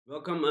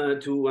Welcome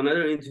to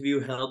another interview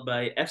held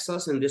by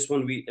EFSAS, and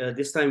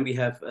this time we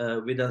have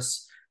with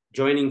us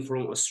joining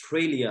from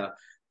Australia,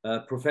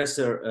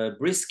 Professor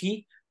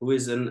Briskey, who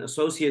is an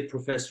Associate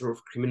Professor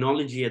of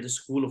Criminology at the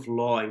School of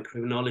Law and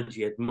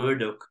Criminology at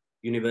Murdoch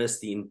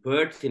University in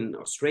Perth in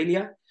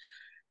Australia.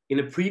 In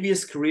a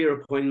previous career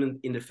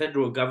appointment in the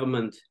federal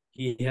government,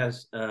 he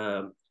has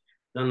done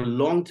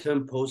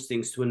long-term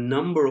postings to a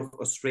number of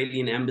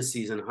Australian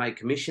embassies and high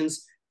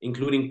commissions,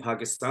 including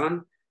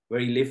Pakistan, where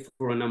he lived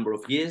for a number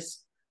of years,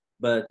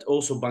 but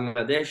also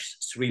Bangladesh,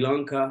 Sri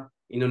Lanka,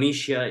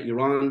 Indonesia,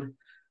 Iran.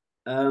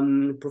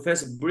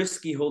 Professor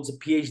Briskey holds a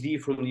PhD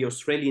from the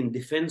Australian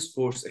Defence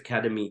Force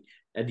Academy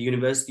at the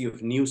University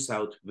of New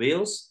South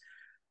Wales.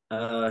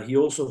 He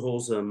also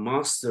holds a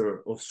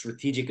Master of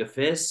Strategic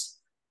Affairs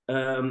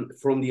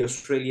from the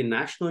Australian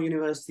National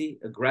University,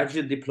 a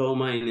Graduate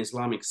Diploma in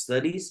Islamic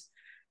Studies,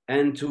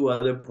 and 2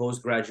 other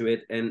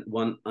postgraduate and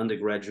 1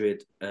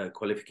 undergraduate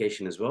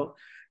qualification as well.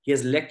 He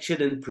has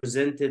lectured and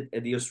presented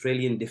at the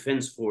Australian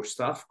Defence Force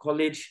Staff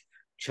College,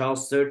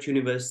 Charles Sturt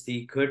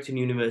University, Curtin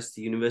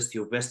University, University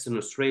of Western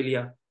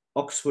Australia,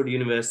 Oxford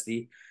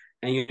University,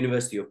 and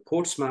University of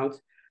Portsmouth.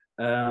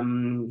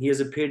 He has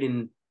appeared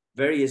in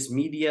various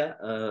media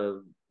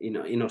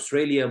in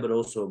Australia, but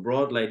also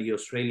abroad, like the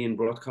Australian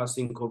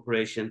Broadcasting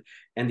Corporation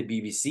and the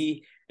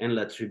BBC and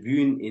La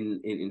Tribune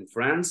in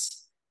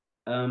France.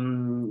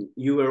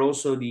 You were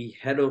also the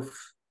head of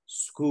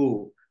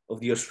school of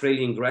the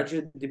Australian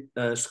Graduate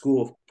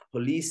School of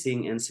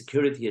Policing and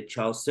Security at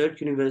Charles Sturt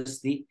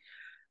University,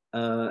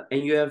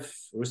 and you have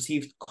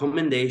received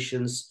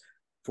commendations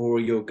for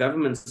your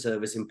government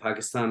service in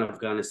Pakistan,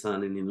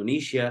 Afghanistan, and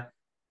Indonesia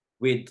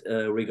with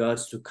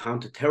regards to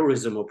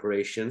counter-terrorism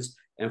operations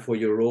and for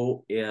your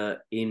role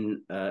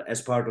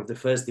as part of the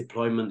first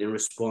deployment in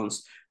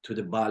response to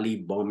the Bali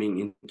bombing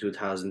in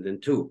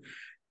 2002.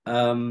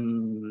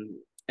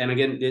 And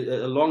again,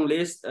 a long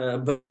list,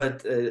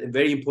 but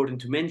very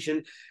important to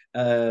mention.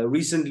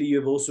 Recently,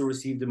 you've also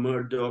received the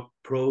Murdoch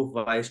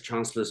Vice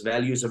Chancellor's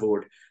Values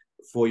Award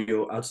for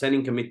your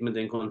outstanding commitment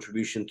and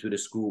contribution to the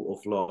School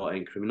of Law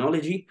and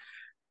Criminology.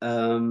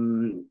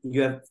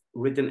 You have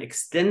written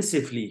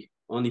extensively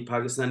on the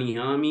Pakistani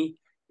Army,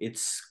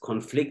 its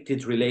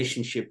conflicted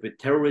relationship with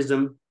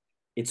terrorism,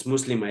 its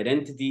Muslim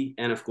identity,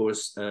 and of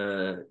course,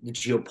 the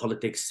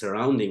geopolitics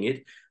surrounding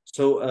it.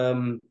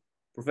 So,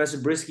 Professor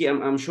Briskey,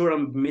 I'm sure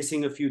I'm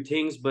missing a few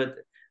things, but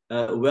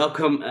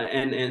welcome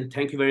and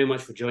thank you very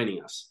much for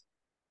joining us.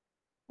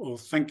 Well,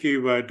 thank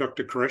you,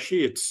 Dr.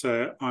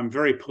 Qureshi. I'm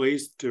very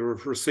pleased to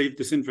have received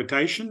this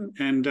invitation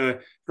and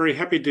very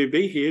happy to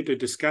be here to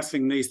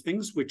discussing these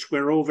things, which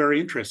we're all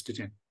very interested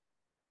in.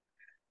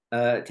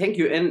 Thank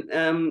you.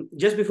 And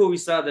just before we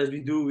start, as we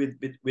do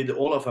with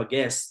all of our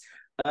guests,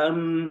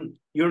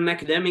 you're an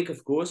academic,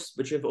 of course,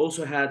 but you've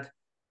also had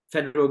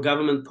federal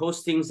government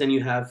postings and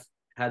you have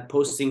had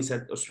postings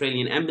at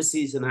Australian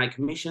embassies and high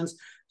commissions.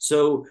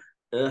 So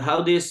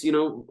how this,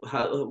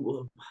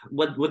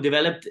 what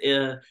developed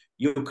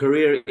your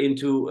career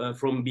into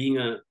from being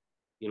a,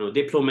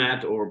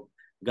 diplomat or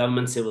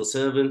government civil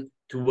servant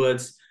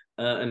towards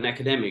an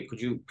academic? Could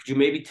you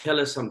maybe tell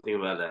us something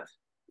about that?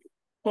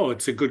 Oh,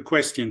 it's a good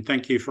question.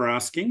 Thank you for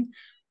asking.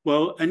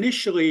 Well,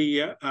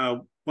 initially,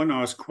 when I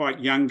was quite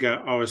younger,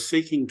 I was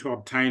seeking to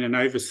obtain an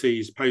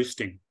overseas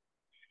posting.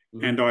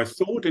 Mm-hmm. And I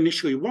thought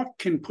initially, what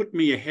can put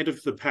me ahead of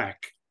the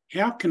pack?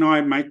 How can I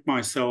make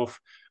myself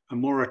a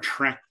more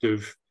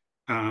attractive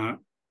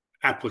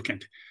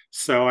applicant?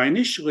 So I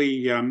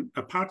initially,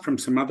 apart from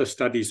some other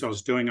studies I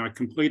was doing, I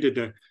completed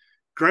a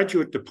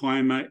graduate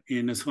diploma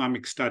in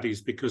Islamic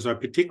studies because I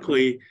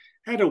particularly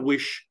had a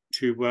wish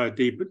to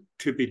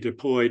be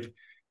deployed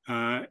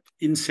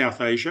in South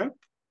Asia.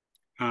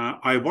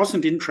 I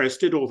wasn't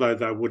interested, although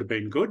that would have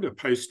been good, a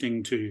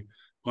posting to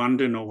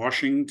London or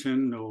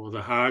Washington or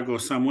The Hague or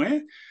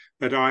somewhere,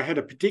 but I had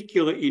a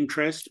particular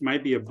interest,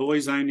 maybe a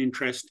boy's own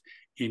interest,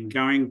 in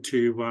going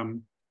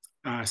to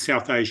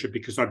South Asia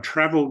because I'd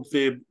travelled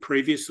there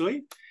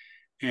previously.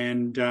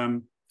 And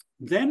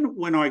then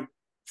when I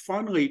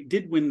finally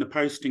did win the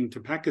posting to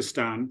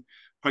Pakistan,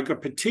 I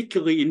got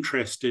particularly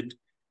interested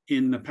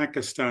in the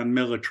Pakistan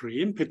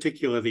military, in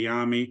particular the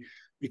army,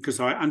 because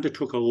I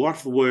undertook a lot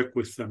of work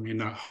with them in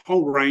a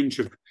whole range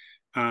of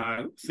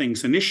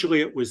things.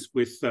 Initially, it was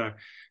with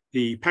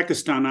the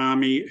Pakistan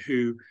Army,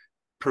 who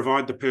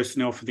provide the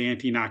personnel for the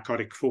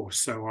anti-narcotic force.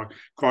 So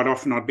quite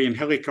often I'd be in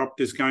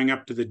helicopters going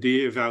up to the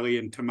Deer Valley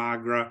in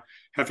Tamagra,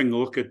 having a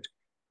look at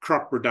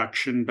crop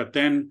reduction. But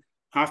then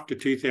after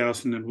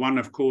 2001,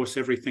 of course,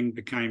 everything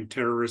became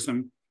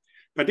terrorism.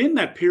 But in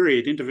that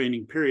period,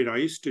 intervening period, I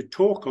used to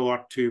talk a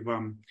lot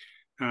to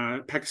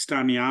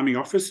Pakistani Army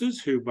officers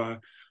who I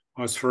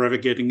was forever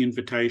getting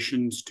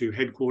invitations to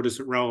headquarters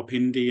at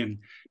Rawalpindi and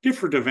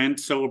different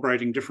events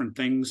celebrating different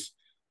things,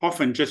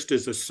 often just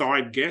as a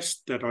side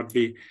guest that I'd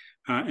be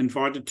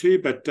invited to.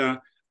 But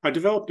I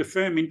developed a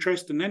firm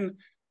interest, and then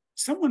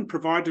someone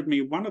provided me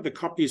one of the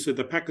copies of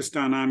the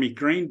Pakistan Army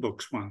Green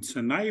books once,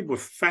 and they were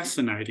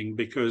fascinating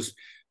because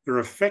they're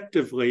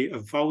effectively a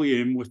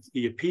volume with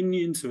the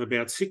opinions of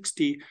about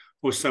 60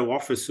 or so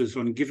officers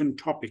on given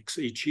topics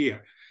each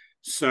year.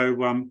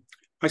 So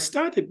I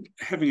started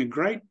having a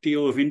great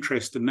deal of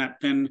interest in that,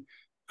 then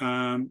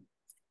found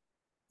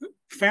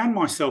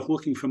myself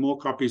looking for more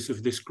copies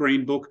of this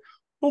green book,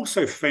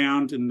 also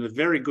found in the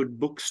very good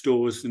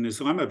bookstores in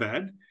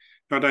Islamabad.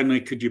 Not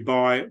only could you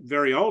buy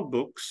very old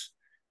books,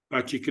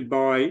 but you could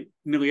buy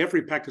nearly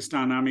every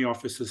Pakistan Army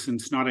officer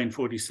since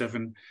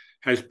 1947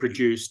 has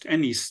produced,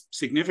 any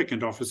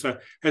significant officer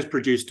has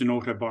produced an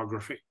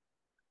autobiography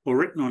or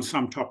written on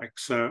some topic.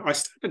 So I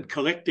started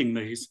collecting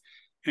these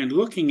and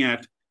looking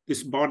at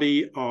this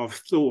body of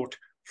thought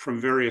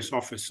from various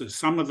officers.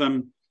 Some of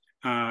them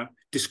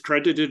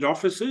discredited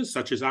officers,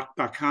 such as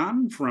Akbar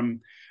Khan,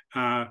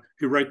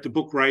 who wrote the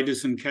book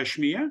Raiders in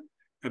Kashmir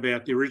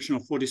about the original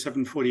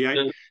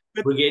 47-48.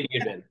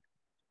 Brigadier then.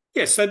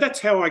 Yes, so that's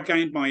how I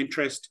gained my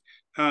interest.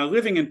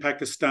 Living in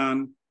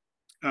Pakistan,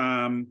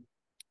 and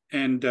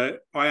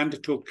I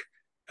undertook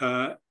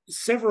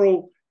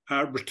several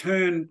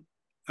return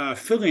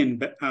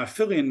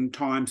fill-in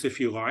times, if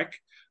you like,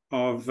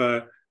 of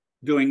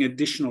doing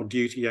additional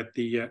duty at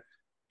the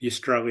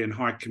Australian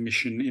High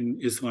Commission in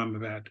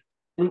Islamabad.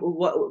 And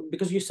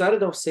because you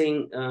started off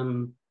saying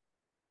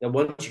that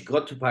once you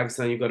got to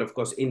Pakistan, you got, of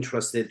course,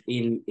 interested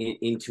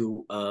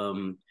into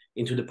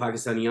the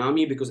Pakistani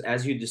Army, because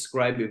as you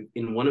described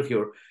in one of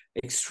your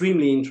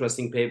extremely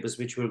interesting papers,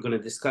 which we're going to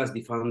discuss,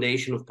 the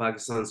foundation of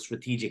Pakistan's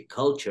strategic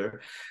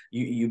culture,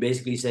 you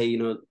basically say,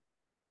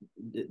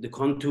 the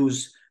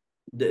contours,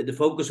 the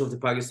focus of the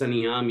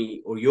Pakistani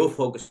Army, or your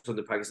focus on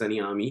the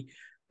Pakistani Army,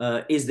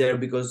 is there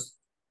because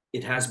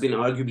it has been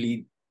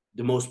arguably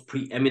the most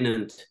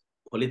preeminent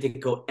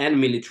political and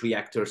military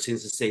actor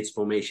since the state's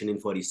formation in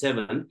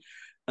 1947.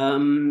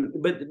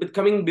 But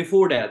coming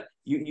before that,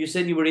 you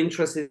said you were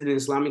interested in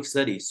Islamic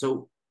studies.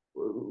 So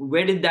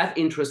where did that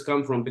interest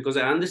come from? Because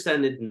I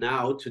understand that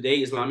now, today,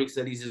 Islamic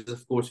studies is,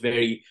 of course,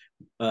 very,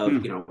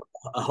 a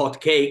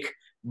hot cake.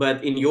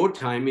 But in your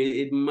time,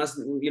 it must,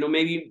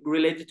 maybe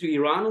related to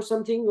Iran or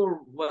something,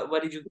 or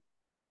what did you?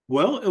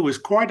 Well, it was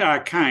quite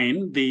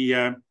arcane.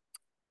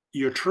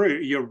 You're true.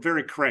 You're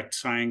very correct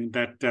saying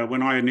that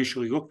when I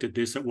initially looked at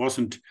this, it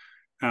wasn't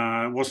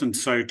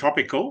so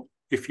topical,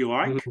 if you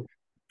like.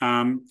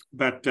 Mm-hmm.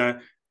 But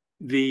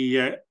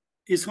the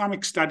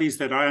Islamic studies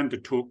that I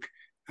undertook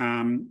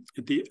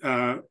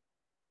had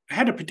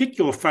a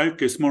particular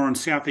focus more on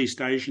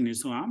Southeast Asian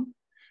Islam,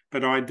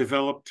 but I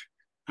developed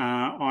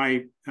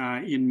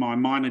in my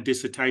minor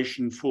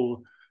dissertation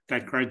for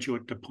that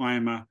graduate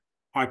diploma,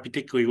 I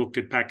particularly looked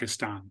at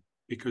Pakistan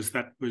because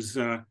that was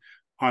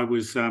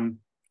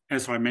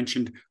as I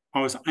mentioned,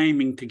 I was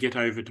aiming to get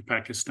over to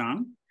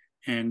Pakistan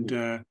and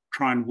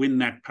try and win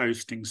that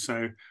posting.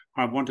 So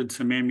I wanted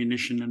some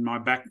ammunition in my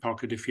back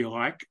pocket, if you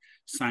like,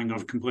 saying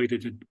I've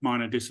completed a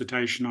minor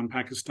dissertation on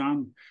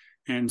Pakistan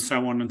and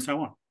so on and so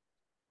on.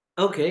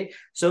 Okay.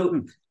 So,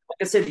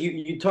 like I said,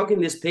 you talk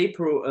in this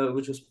paper,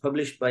 which was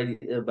published by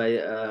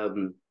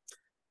the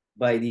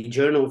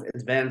Journal of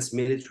Advanced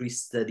Military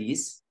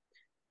Studies,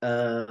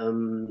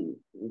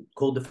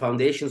 called The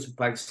Foundations of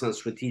Pakistan's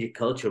Strategic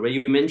Culture, where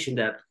you mentioned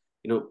that,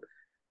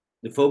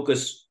 the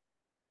focus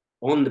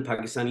on the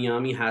Pakistani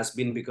Army has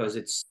been because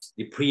it's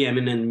the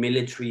preeminent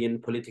military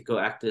and political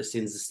actor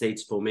since the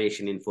state's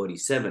formation in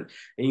 1947.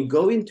 And you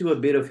go into a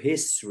bit of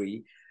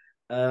history,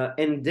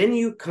 and then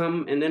you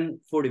come, and then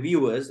for the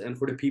viewers and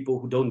for the people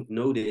who don't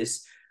know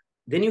this,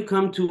 then you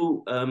come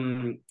to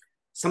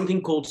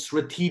something called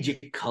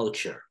strategic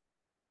culture.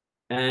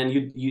 And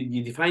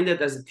you define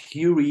that as a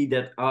theory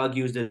that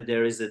argues that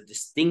there is a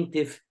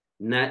distinctive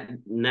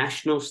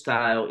national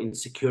style in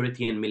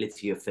security and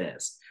military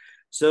affairs.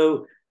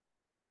 So,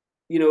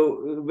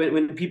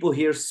 when people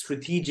hear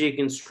strategic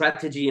and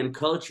strategy and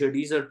culture,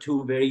 these are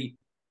two very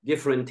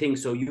different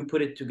things. So you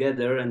put it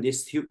together, and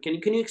this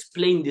can you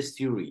explain this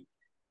theory?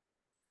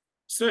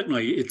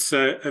 Certainly, it's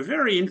a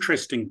very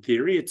interesting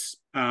theory. It's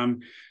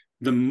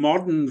the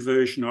modern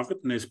version of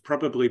it, and there's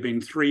probably been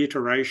 3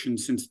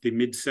 iterations since the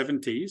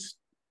mid-70s.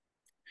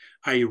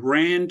 A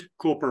Rand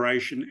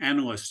Corporation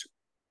analyst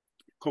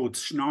called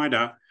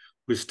Schneider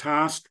was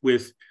tasked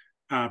with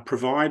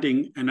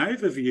providing an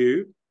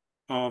overview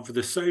of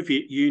the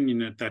Soviet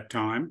Union at that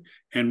time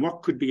and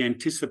what could be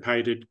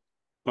anticipated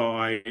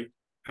by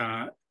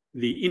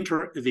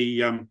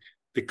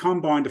the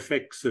combined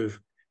effects of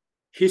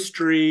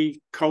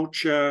history,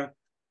 culture,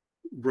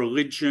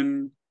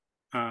 religion,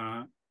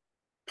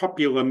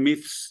 popular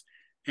myths,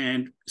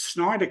 and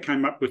Schneider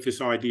came up with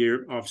this idea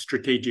of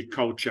strategic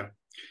culture.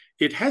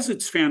 It has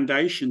its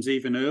foundations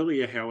even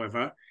earlier,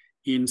 however,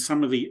 in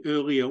some of the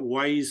earlier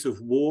ways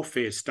of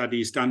warfare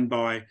studies done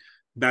by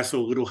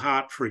Basil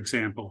Littlehart, for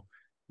example,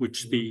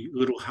 which the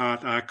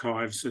Littlehart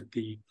archives at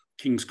the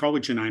King's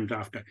College are named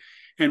after.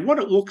 And what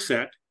it looks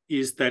at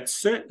is that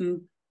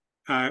certain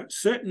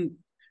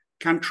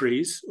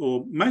countries,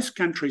 or most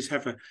countries,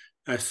 have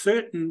a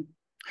certain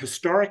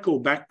historical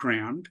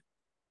background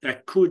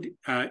that could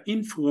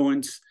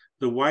influence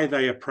the way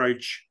they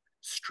approach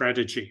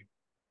strategy.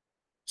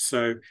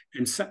 So,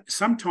 and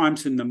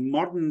sometimes in the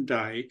modern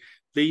day,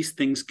 these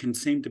things can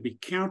seem to be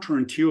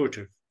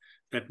counterintuitive,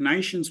 that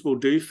nations will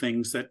do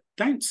things that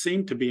don't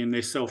seem to be in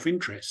their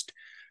self-interest.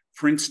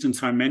 For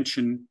instance, I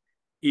mentioned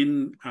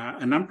in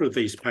a number of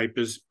these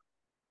papers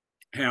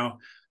how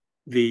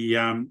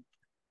the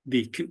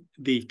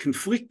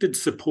conflicted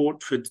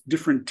support for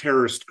different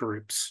terrorist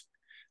groups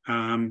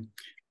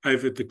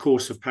over the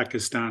course of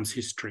Pakistan's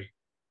history,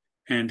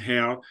 and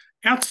how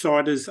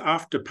outsiders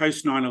after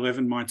post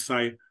 9/11 might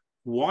say,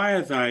 why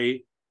are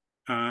they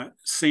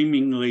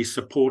seemingly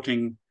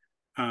supporting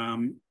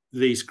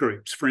these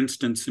groups? For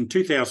instance, in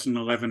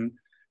 2011,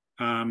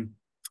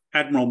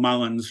 Admiral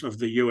Mullins of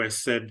the US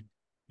said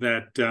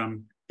that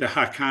the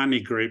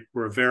Haqqani group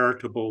were a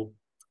veritable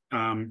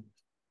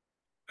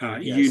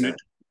unit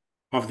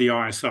of the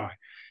ISI.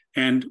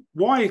 And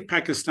why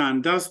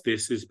Pakistan does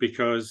this is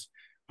because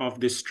of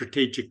this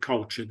strategic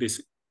culture,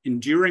 this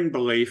enduring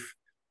belief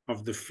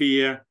of the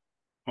fear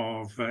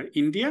of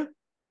India,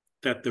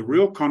 that the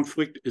real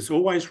conflict has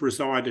always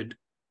resided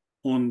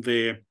on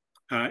their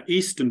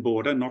eastern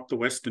border, not the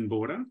western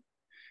border,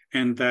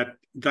 and that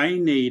they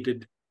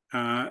needed,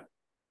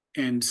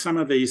 and some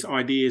of these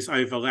ideas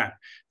overlap,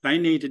 they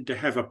needed to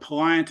have a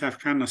pliant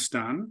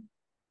Afghanistan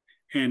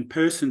and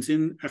persons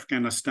in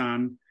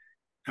Afghanistan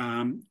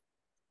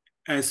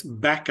as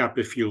backup,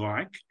 if you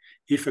like,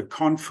 if a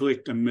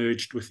conflict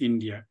emerged with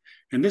India.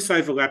 And this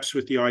overlaps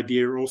with the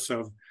idea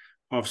also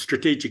of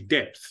strategic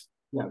depth.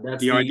 Yeah,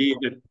 that's the idea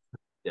that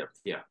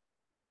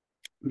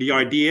the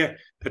idea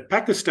that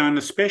Pakistan,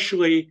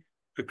 especially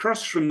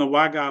across from the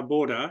Wagah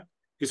border,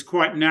 is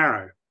quite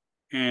narrow.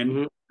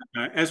 And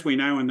as we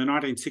know, in the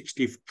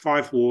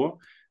 1965 war,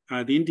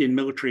 the Indian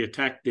military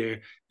attacked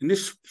there. And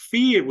this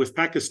fear with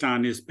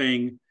Pakistan is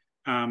being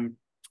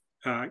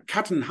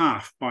cut in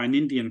half by an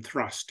Indian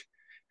thrust,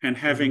 and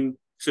having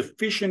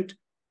sufficient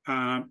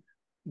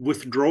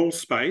withdrawal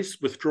space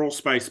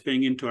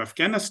being into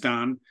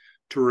Afghanistan,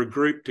 to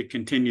regroup to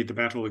continue the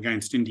battle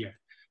against India.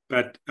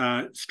 But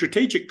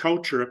strategic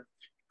culture,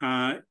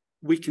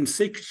 we can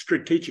see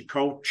strategic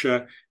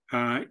culture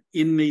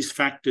in these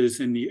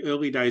factors in the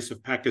early days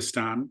of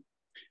Pakistan.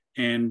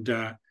 And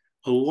a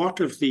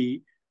lot of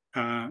the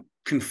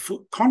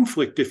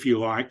conflict, if you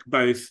like,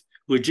 both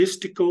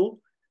logistical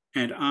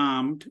and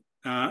armed,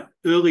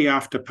 early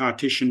after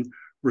partition,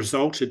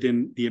 resulted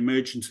in the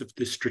emergence of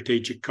this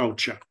strategic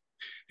culture.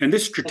 And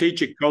this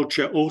strategic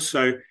culture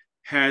also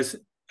has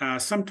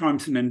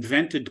sometimes an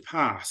invented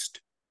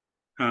past,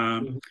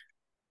 a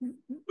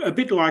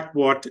bit like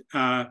what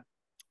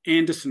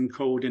Anderson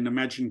called in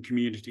imagined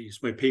communities,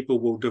 where people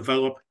will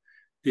develop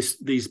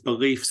these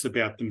beliefs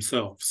about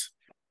themselves.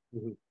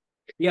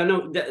 Yeah,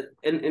 no,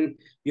 and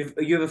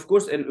you've of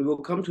course, and we'll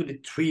come to the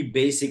three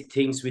basic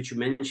things which you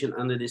mentioned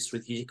under this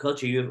strategic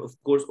culture. You have of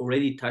course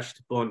already touched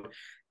upon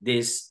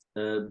this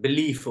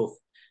belief of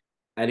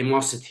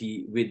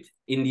animosity with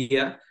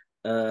India.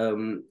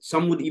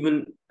 Some would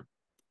even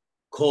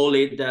call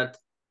it that,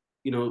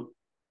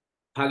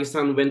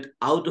 Pakistan went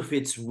out of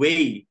its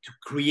way to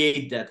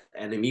create that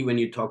enemy when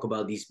you talk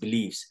about these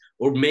beliefs,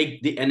 or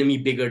make the enemy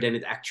bigger than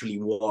it actually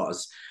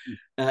was.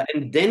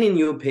 And then in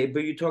your paper,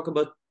 you talk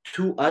about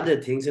two other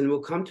things, and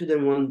we'll come to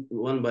them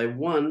one by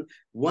one.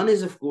 One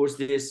is, of course,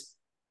 this,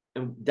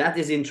 and that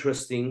is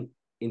interesting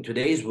in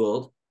today's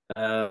world,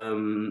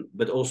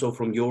 but also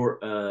from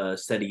your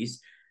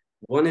studies.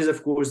 One is,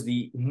 of course,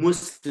 the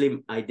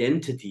Muslim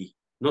identity,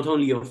 not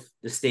only of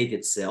the state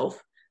itself,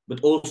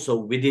 but also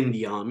within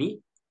the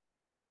army.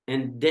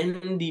 And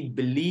then the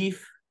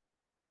belief,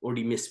 or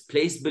the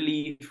misplaced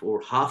belief, or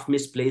half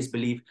misplaced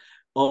belief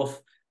of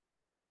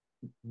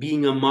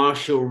being a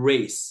martial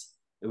race,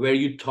 where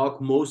you talk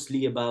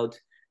mostly about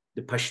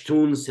the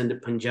Pashtuns and the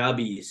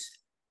Punjabis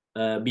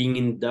being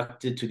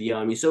inducted to the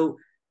army. So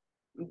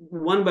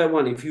one by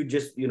one, if you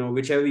just,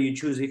 whichever you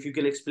choose, if you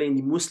can explain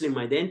the Muslim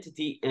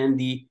identity and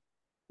the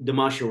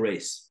martial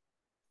race.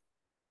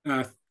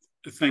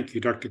 Thank you,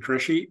 Dr.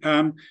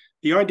 Qureshi.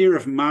 The idea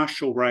of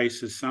martial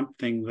race is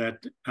something that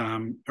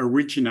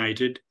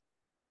originated,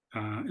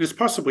 it's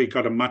possibly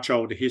got a much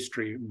older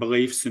history,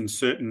 beliefs in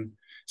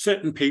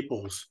certain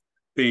peoples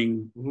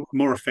being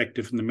more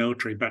effective in the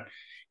military. But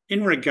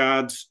in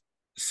regards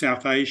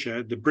South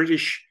Asia, the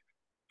British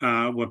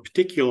were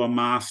particular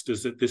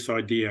masters at this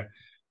idea,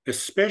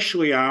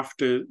 especially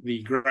after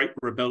the Great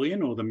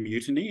Rebellion, or the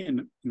Mutiny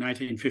in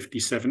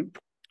 1857.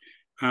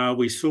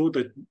 We saw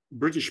that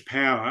British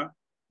power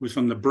was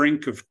on the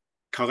brink of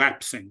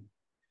collapsing.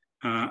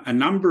 A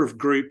number of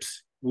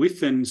groups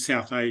within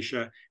South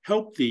Asia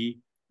helped the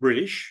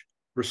British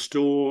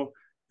restore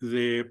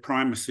their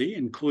primacy,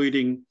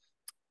 including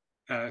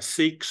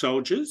Sikh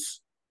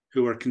soldiers,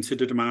 who are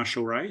considered a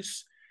martial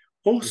race.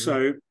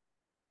 Also,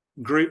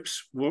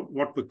 groups,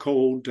 what were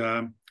called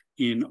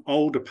in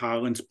older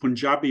parlance,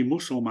 Punjabi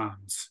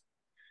Muslimans,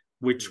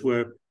 which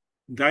were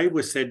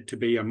said to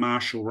be a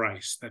martial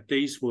race, that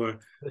these were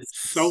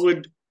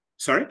solid...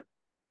 Sorry?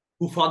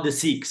 Who fought the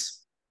Sikhs?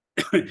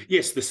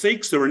 Yes, the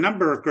Sikhs. There were a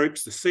number of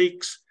groups, the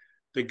Sikhs,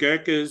 the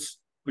Gurkhas,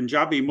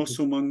 Punjabi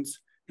Muslimans,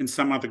 and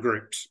some other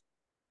groups.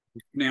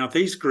 Now,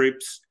 these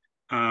groups,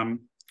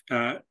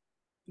 the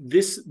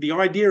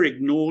idea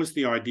ignores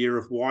the idea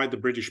of why the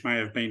British may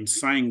have been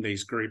saying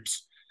these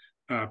groups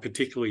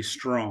particularly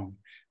strong.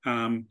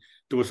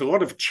 There was a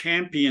lot of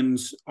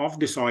champions of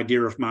this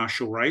idea of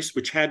martial race,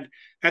 which had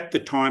at the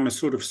time a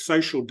sort of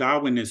social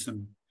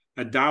Darwinism,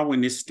 a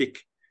Darwinistic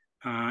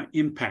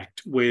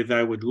impact, where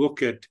they would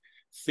look at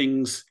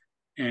things,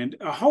 and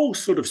a whole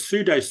sort of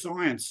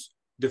pseudoscience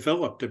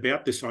developed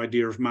about this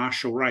idea of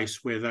martial race,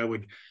 where they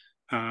would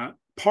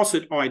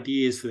posit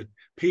ideas that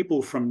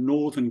people from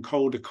northern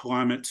colder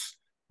climates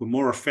were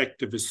more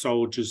effective as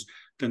soldiers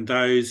than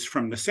those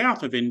from the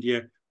south of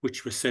India,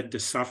 which were said to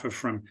suffer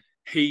from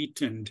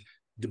heat and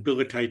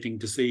debilitating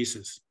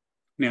diseases.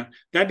 Now,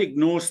 that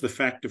ignores the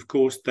fact, of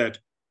course, that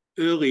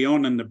early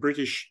on in the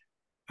British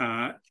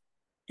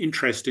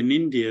interest in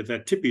India,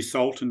 that Tipu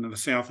Sultan in the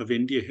south of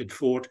India had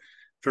fought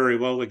very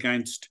well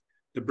against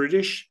the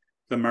British.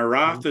 The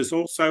Marathas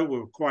also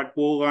were quite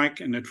warlike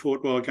and had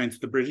fought well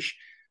against the British.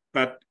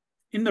 But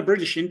in the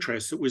British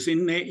interest, it was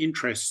in their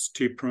interests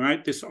to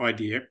promote this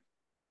idea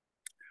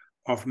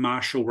of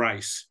martial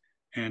race.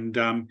 And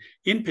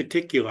in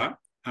particular,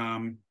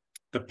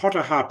 the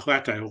Potahar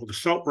Plateau, or the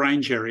Salt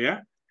Range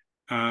area,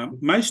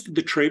 most of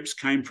the troops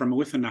came from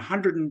within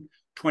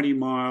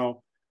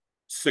 120-mile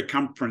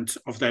circumference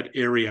of that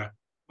area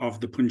of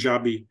the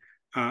Punjabi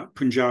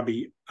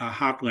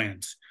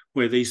heartlands,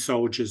 where these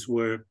soldiers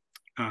were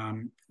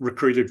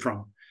recruited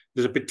from.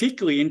 There's a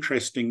particularly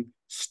interesting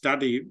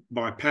study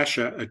by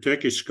Pasha, a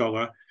Turkish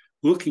scholar,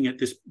 looking at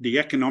the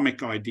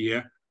economic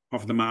idea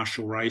of the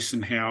martial race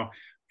and how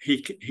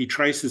he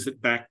traces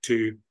it back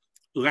to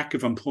lack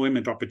of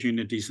employment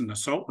opportunities in the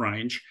Salt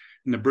Range,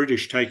 and the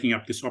British taking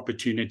up this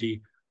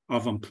opportunity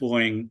of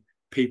employing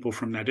people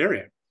from that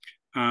area.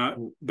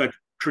 But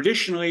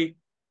traditionally,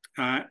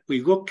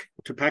 we look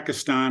to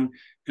Pakistan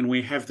and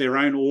we have their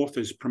own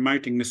authors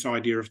promoting this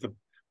idea of the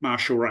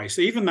martial race,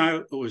 even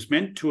though it was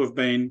meant to have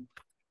been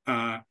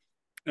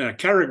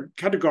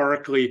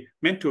categorically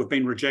meant to have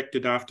been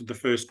rejected after the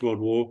First World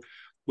War.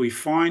 We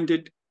find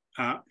it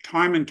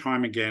time and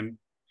time again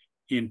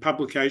in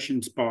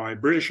publications by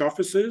British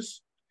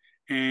officers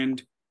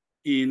and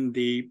in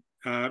the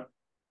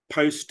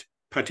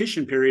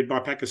post-partition period by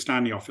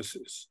Pakistani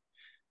officers.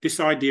 This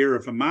idea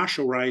of a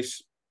martial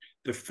race,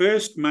 the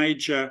first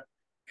major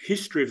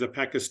history of the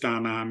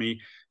Pakistan Army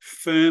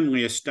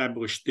firmly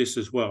established this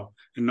as well.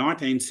 A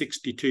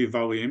 1962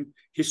 volume,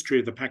 History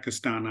of the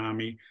Pakistan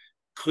Army,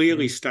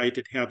 clearly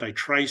stated how they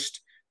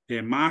traced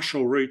their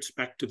martial roots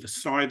back to the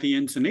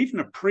Scythians and even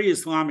a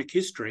pre-Islamic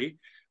history,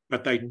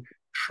 but they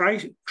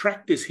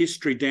tracked this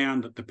history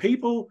down that the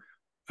people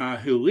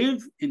who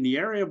live in the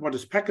area of what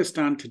is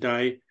Pakistan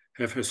today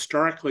have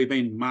historically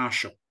been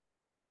martial.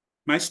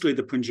 Mostly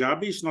the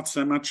Punjabis, not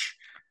so much.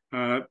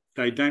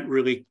 They don't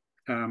really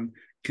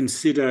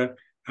consider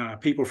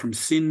people from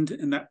Sindh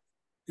in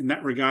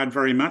that regard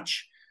very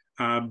much.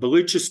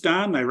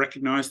 Baluchistan, they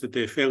recognise that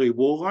they're fairly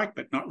warlike,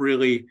 but not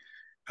really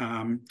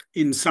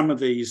in some of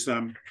these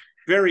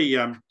very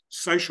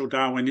social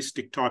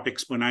Darwinistic type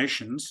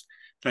explanations.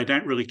 They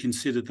don't really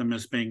consider them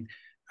as being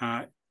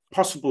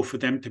possible for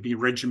them to be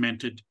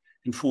regimented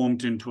and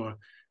formed into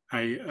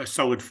a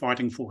solid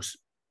fighting force.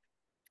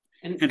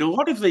 And a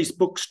lot of these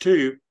books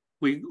too,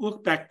 we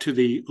look back to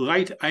the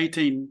late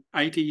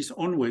 1880s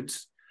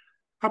onwards,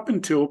 up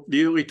until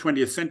the early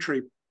 20th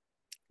century,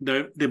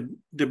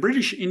 the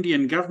British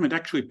Indian government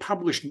actually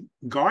published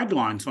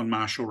guidelines on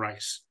martial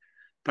race.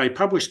 They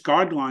published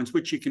guidelines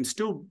which you can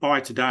still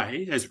buy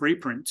today as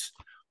reprints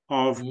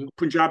of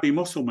Punjabi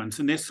Muslims,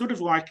 and they're sort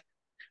of like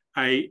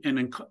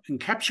an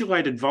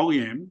encapsulated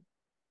volume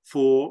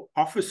for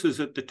officers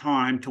at the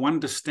time to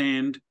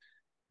understand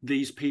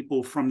these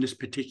people from this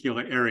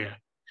particular area.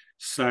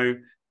 So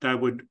they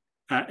would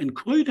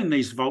include in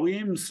these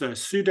volumes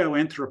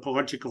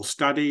pseudo-anthropological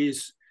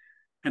studies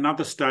and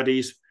other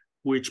studies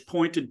which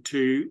pointed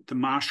to the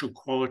martial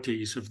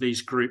qualities of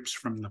these groups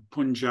from the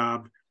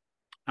Punjab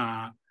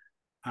and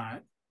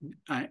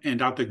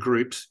other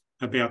groups,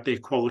 about their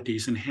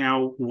qualities and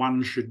how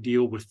one should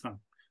deal with them.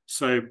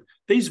 So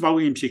these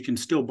volumes you can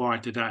still buy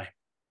today.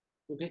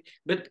 Okay,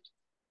 but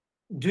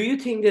do you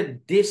think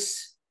that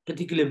this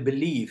particular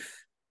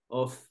belief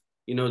of,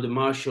 the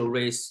martial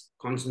race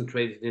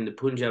concentrated in the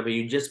Punjab,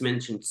 you just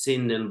mentioned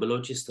Sindh and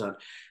Balochistan,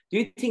 do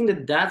you think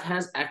that that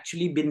has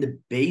actually been the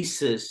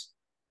basis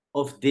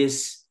of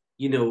this,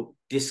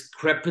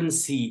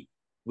 discrepancy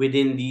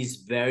within these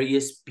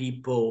various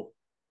people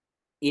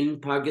in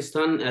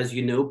Pakistan? As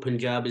you know,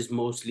 Punjab is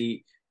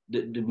mostly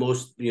the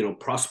most,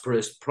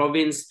 prosperous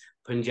province.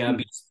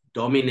 Punjabis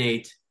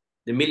dominate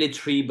the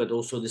military, but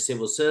also the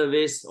civil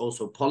service,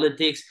 also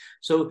politics.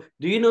 So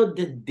do you know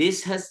that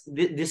this has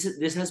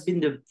been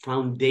the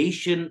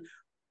foundation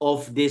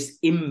of this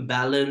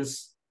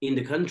imbalance in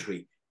the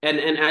country? And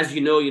as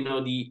you know,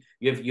 you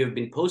have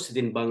been posted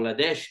in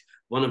Bangladesh.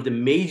 One of the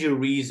major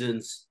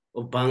reasons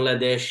of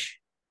Bangladesh,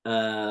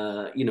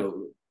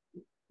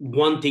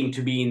 wanting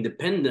to be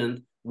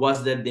independent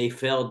was that they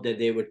felt that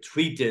they were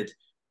treated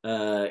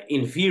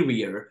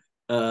inferior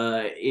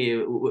by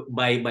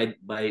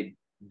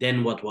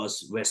then what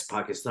was West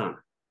Pakistan.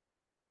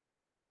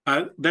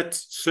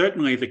 That's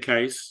certainly the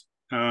case.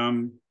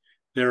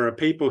 There are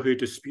people who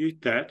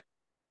dispute that,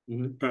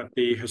 but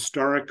the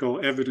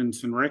historical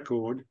evidence and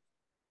record,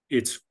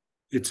 it's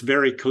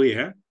very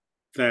clear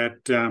that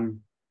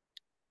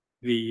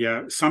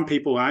some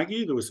people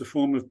argue there was a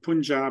form of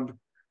Punjab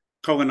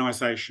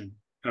colonization,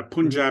 a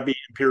Punjabi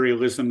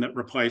imperialism that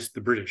replaced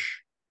the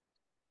British.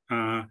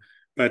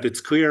 But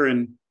it's clear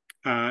in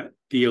the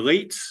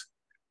elites,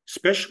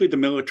 especially the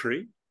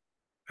military,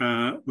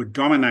 were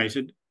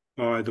dominated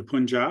by the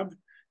Punjab.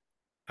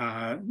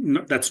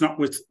 That's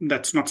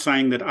not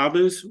saying that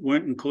others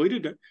weren't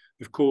included.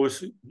 Of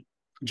course,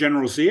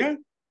 General Zia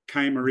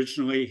came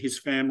originally. His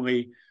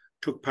family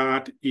took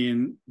part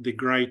in the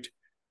great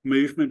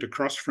movement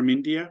across from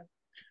India.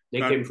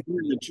 They came from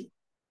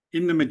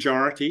in the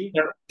majority.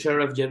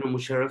 General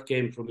Musharraf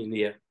came from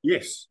India.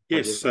 Yes.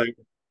 So,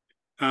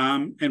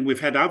 and we've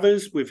had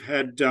others. We've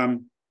had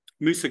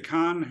Musa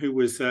Khan, who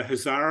was a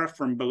Hazara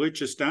from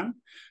Baluchistan,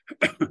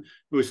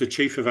 who was the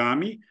chief of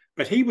army,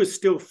 but he was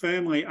still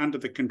firmly under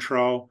the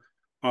control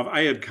of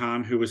Ayub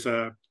Khan, who was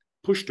a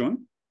Pushtun.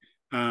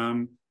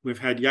 We've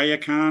had Yahya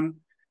Khan.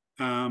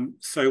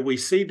 So we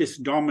see this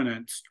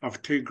dominance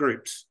of two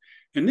groups.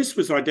 And this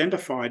was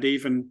identified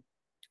even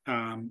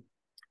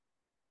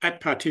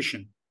at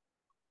partition.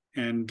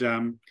 And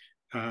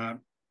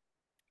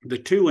the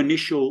two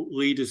initial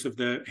leaders of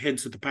the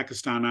heads of the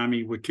Pakistan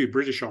Army were two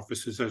British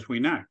officers, as we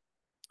know.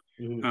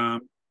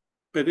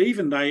 But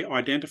even they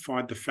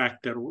identified the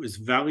fact that it was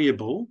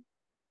valuable.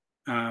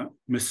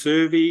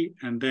 Messervy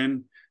and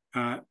then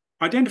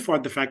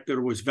identified the fact that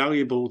it was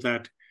valuable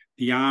that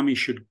the army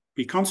should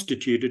be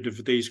constituted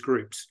of these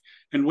groups.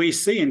 And we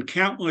see in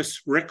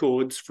countless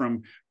records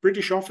from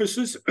British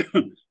officers,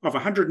 of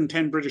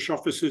 110 British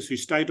officers who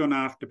stayed on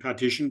after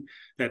partition,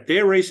 that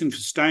their reason for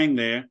staying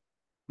there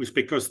was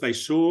because they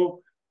saw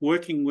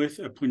working with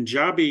a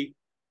Punjabi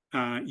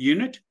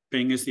unit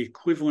being as the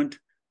equivalent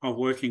of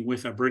working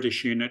with a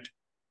British unit,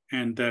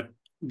 and that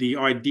the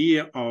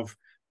idea of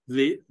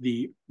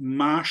the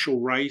martial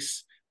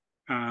race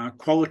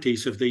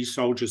qualities of these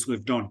soldiers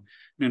lived on.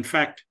 And in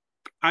fact,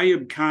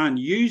 Ayub Khan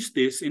used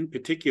this in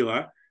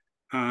particular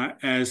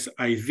as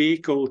a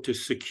vehicle to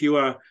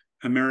secure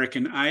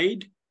American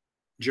aid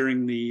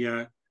during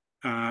the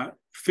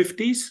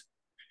 50s.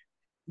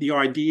 The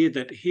idea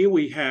that here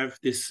we have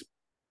this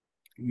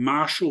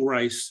martial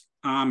race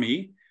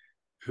army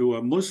who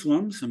are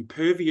Muslims,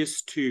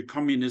 impervious to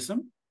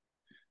communism,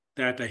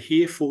 that are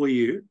here for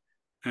you.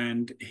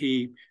 And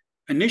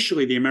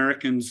initially the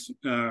Americans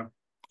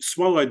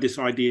swallowed this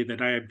idea that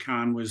Ayub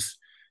Khan was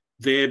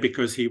there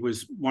because he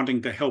was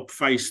wanting to help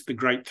face the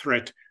great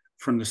threat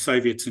from the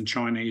Soviets and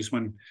Chinese,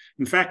 when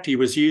in fact he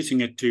was using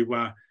it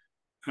to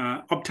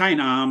obtain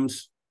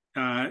arms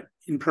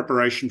in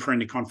preparation for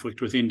any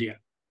conflict with India.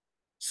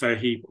 So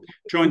he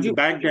joined the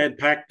Baghdad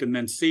Pact and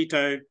then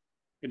SEATO,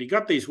 but he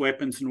got these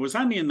weapons, and it was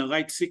only in the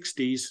late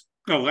 50s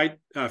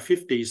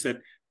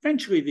that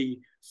eventually the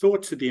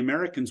thoughts of the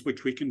Americans,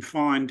 which we can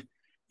find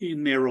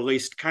in their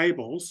released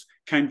cables,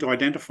 came to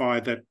identify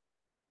that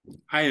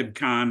Ayub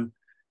Khan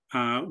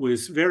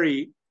was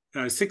very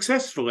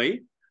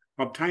successfully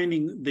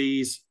obtaining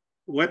these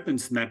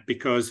weapons and that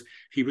because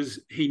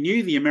he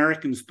knew the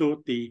Americans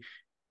thought the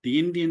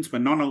Indians were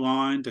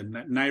non-aligned and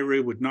that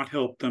Nehru would not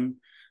help them.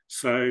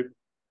 So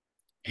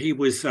he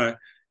was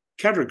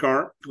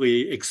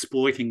categorically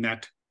exploiting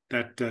that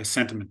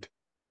sentiment.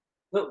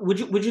 Well,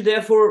 would you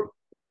therefore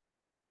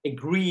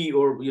agree,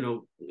 or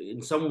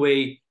in some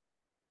way,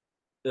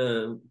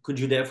 could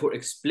you therefore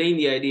explain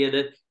the idea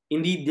that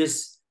indeed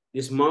this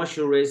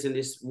martial race and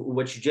this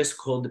what you just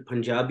called the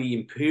Punjabi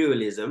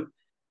imperialism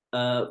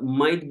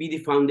might be the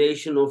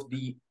foundation of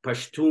the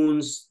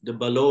Pashtuns, the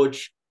Baloch,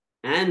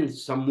 and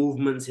some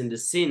movements in the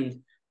Sindh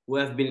who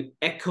have been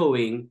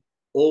echoing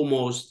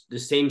almost the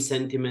same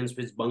sentiments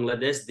which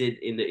Bangladesh did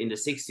in the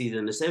 60s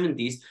and the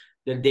 70s,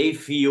 that they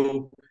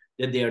feel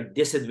that they are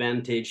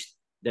disadvantaged,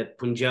 that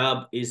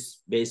Punjab is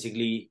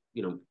basically,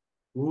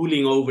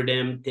 ruling over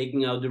them,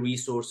 taking out the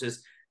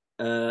resources.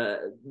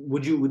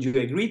 Would you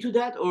agree to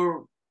that,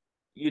 or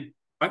you?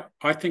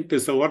 I think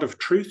there's a lot of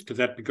truth to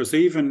that, because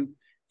even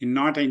in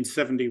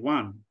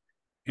 1971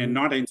 and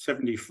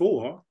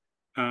 1974,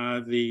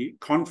 the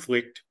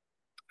conflict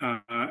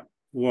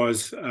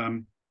was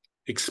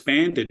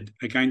expanded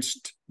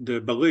against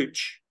the Baloch,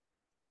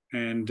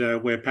 and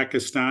where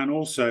Pakistan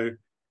also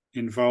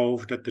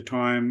involved at the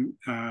time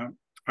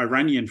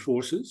Iranian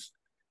forces.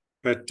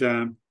 But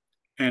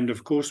and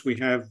of course we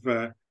have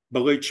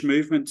Baloch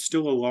movement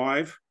still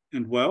alive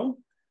and well,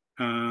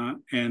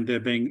 and there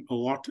being a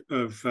lot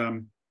of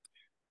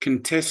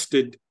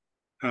contested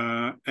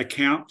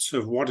accounts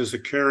of what is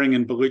occurring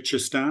in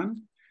Balochistan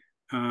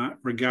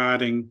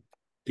regarding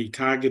the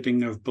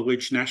targeting of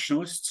Baloch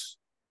nationalists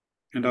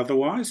and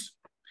otherwise.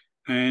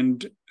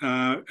 And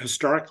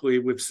historically,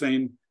 we've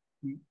seen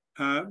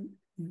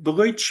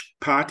Baloch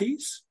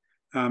parties,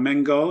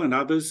 Mengol and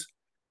others,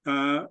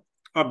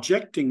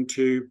 objecting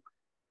to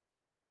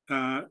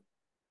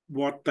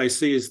what they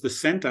see as the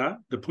center,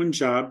 the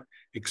Punjab,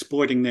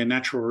 exploiting their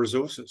natural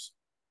resources.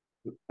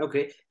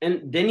 Okay,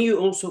 and then you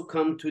also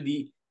come to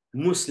the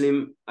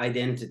Muslim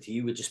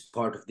identity, which is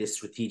part of this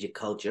strategic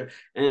culture.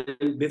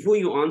 And before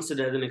you answer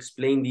that and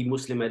explain the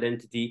Muslim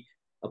identity,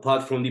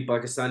 apart from the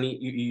Pakistani,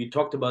 you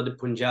talked about the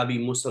Punjabi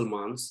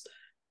Muslims,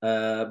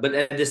 but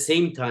at the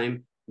same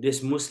time,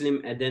 this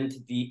Muslim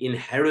identity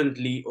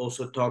inherently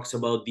also talks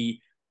about the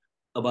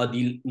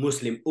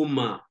Muslim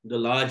Ummah, the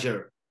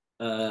larger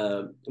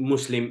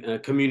Muslim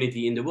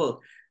community in the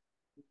world.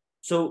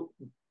 So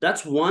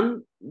that's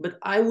one, but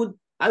I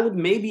would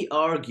maybe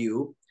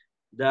argue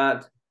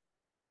that,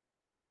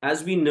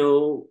 as we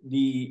know,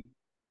 the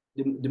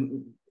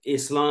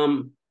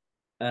Islam,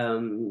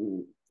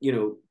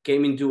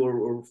 came into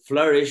or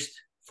flourished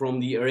from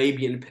the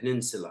Arabian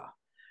Peninsula,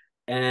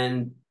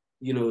 and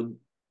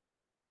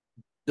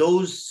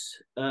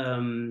those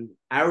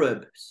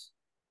Arabs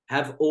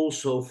have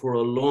also for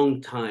a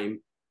long time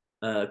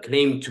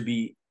claimed to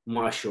be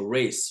martial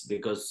race,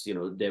 because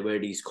there were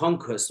these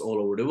conquests all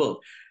over the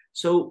world.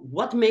 So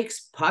what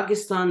makes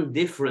Pakistan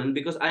different?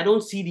 Because I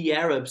don't see the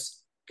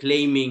Arabs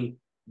claiming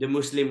the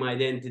Muslim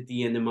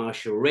identity and the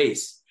martial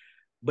race,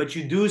 but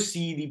you do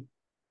see the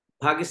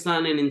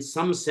Pakistan, and in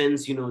some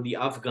sense, the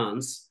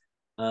Afghans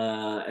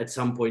at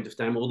some point of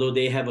time, although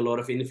they have a lot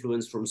of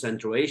influence from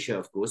Central Asia,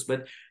 of course,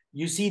 but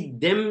you see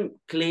them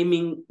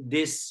claiming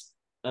these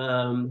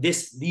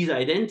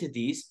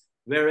identities,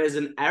 whereas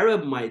an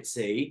Arab might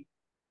say,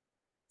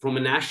 from a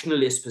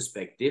nationalist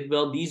perspective,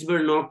 well, these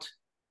were not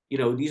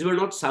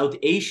South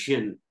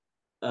Asian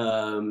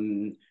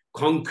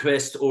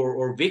conquest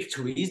or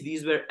victories.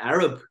 These were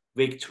Arab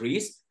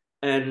victories,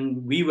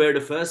 and we were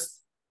the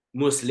first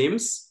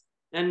Muslims,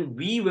 and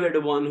we were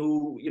the one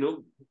who,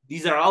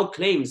 these are our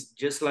claims,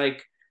 just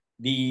like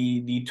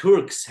the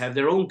Turks have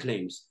their own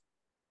claims.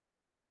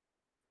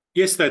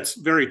 Yes, that's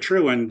very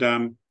true.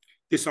 And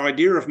this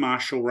idea of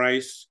martial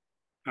race,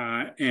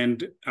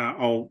 and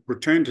I'll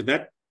return to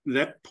that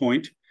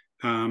point,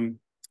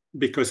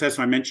 because, as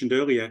I mentioned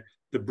earlier,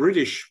 the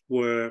British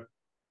were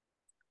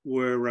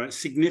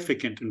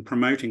significant in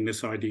promoting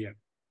this idea,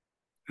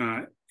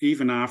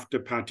 even after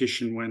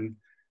partition, when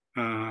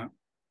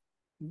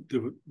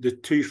the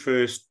two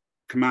first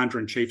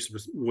commander-in-chiefs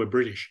were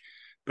British.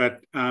 But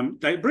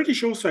the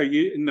British also,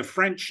 and the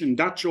French and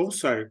Dutch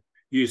also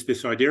used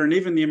this idea, and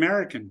even the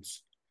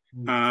Americans.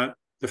 The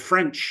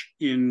French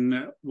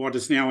in what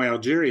is now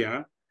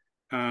Algeria,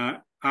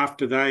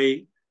 after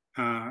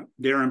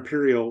their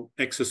imperial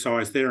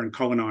exercise there in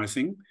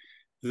colonising,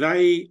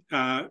 they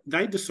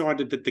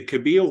decided that the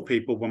Kabyle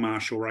people were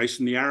martial race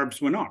and the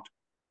Arabs were not.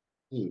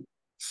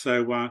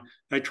 So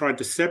they tried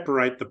to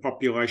separate the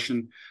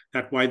population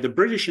that way. The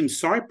British in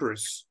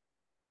Cyprus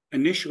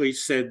initially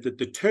said that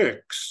the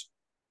Turks,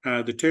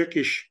 the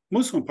Turkish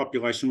Muslim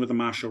population, were the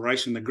martial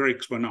race and the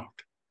Greeks were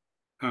not.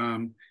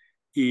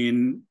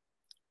 In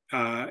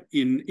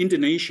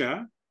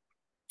Indonesia,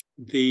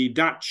 the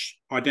Dutch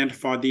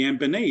identified the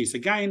Embassies.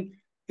 Again,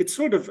 it's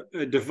sort of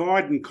a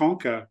divide and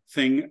conquer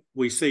thing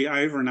we see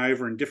over and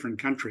over in different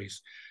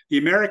countries. The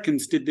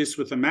Americans did this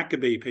with the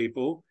Maccabee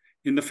people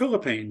in the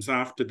Philippines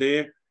after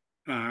their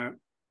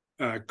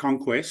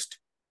conquest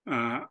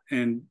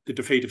and the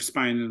defeat of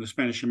Spain in the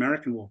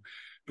Spanish-American War.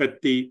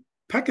 But the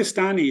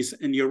Pakistanis,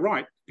 and you're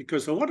right,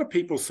 because a lot of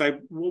people say,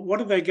 well, what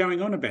are they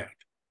going on about?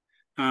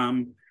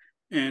 And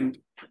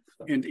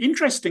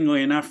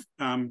interestingly enough,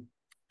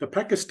 the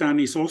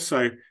Pakistanis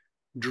also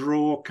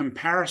draw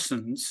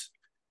comparisons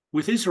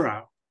with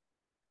Israel.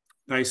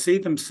 They see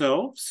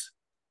themselves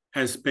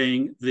as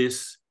being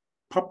this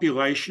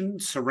population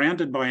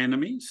surrounded by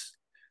enemies,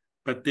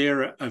 but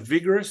they're a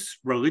vigorous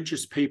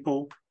religious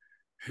people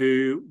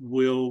who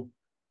will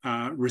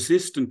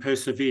resist and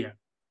persevere.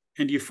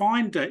 And you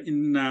find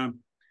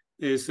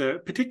there's a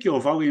particular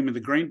volume of the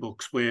Green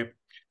Books where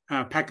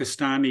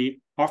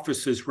Pakistani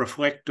officers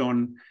reflect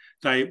on,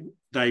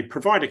 they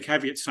provide a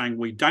caveat saying,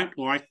 we don't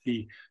like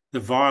the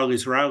vile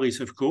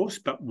Israelis, of course,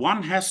 but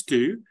one has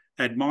to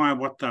admire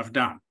what they've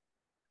done,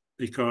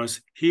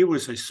 because here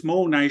was a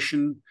small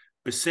nation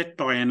beset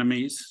by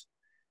enemies,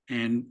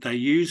 and they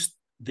used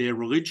their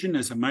religion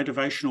as a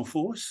motivational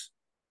force,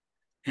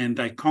 and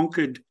they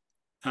conquered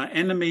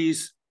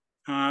enemies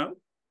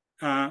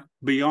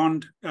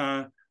beyond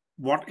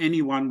what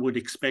anyone would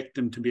expect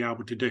them to be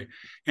able to do.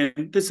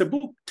 And there's a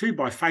book too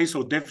by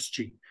Faisal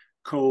Devsji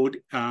called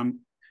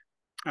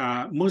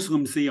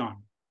Muslim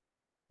Zion,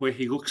 where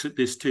he looks at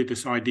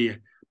this idea.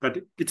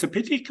 But it's a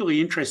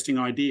particularly interesting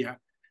idea.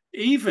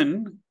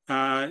 Even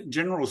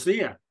General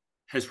Zia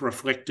has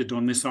reflected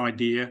on this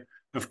idea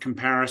of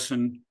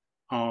comparison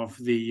of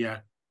the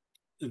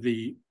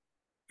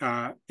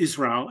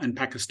Israel and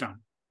Pakistan.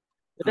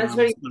 But that's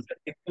very interesting,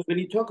 because when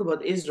you talk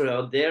about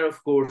Israel, there,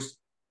 of course,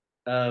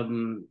 there's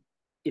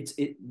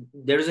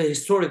a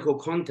historical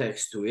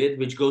context to it,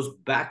 which goes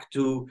back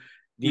to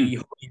the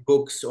holy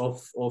books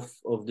of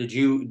the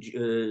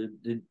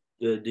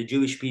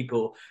Jewish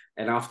people,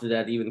 and after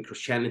that, even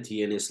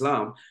Christianity and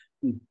Islam.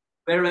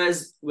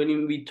 Whereas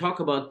when we talk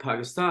about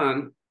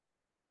Pakistan,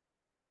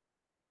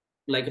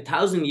 like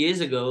 1,000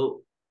 years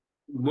ago,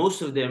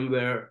 most of them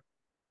were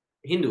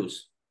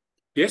Hindus.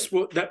 Yes,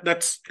 well,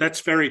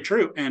 that's very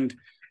true. And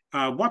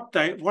what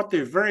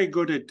they're very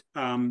good at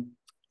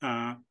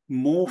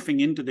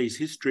morphing into these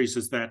histories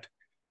is that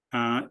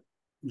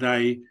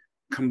they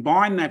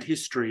combine that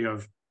history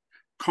of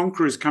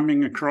conquerors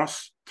coming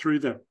across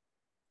through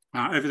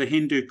over the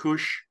Hindu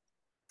Kush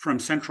from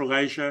Central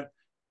Asia,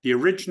 the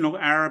original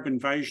Arab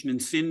invasion in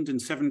Sindh in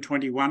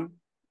 721,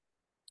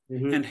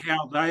 and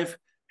how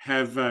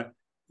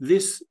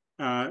this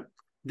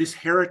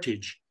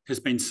heritage has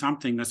been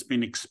something that's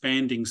been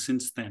expanding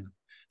since then.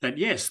 That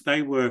yes,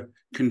 they were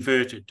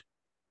converted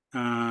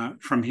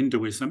from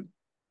Hinduism,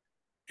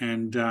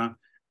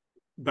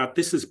 but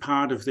this is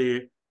part of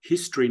their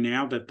history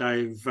now, that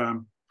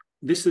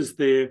this is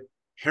their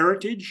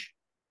heritage,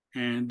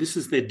 and this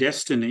is their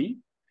destiny,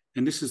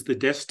 and this is the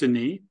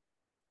destiny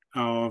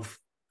of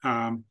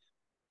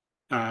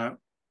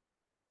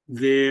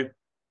their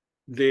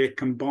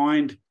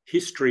combined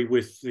history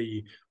with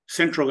the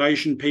Central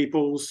Asian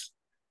peoples,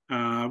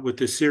 with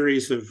the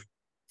series of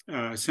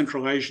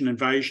Central Asian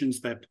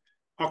invasions that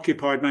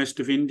occupied most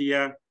of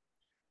India,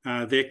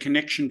 their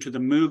connection to the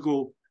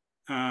Mughal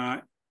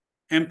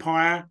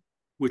Empire,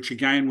 which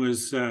again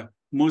was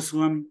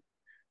Muslim.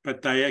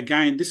 But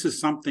this is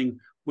something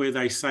where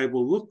they say,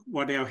 well, look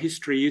what our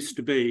history used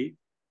to be,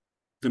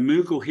 the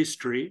Mughal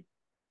history,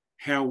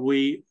 how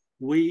we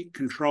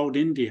controlled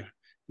India.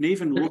 And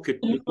even look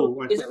at people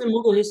like... Isn't the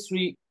Mughal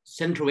history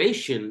Central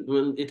Asian?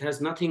 Well, it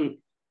has nothing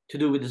to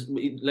do with this.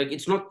 Like,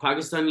 it's not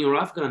Pakistani or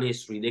Afghan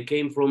history. They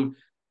came from,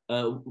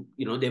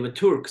 they were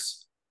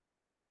Turks.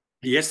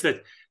 Yes,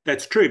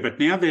 that's true. But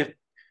now they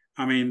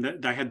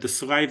had the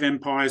slave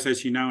empires,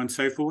 as you know, and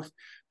so forth.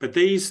 But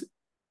these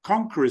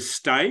conquerors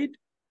stayed.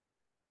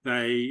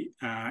 They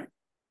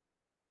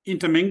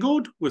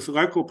intermingled with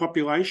local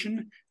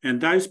population,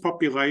 and those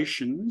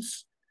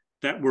populations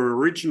that were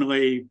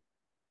originally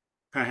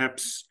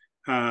perhaps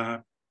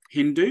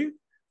Hindu,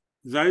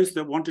 those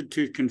that wanted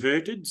to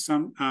converted,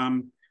 some,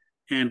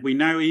 and we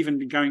know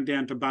even going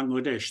down to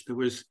Bangladesh, there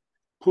was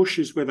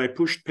pushes where they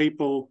pushed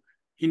people,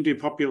 Hindu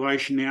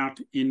population, out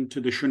into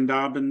the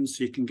Sundarbans.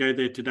 You can go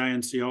there today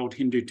and see old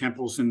Hindu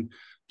temples in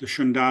the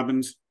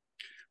Sundarbans.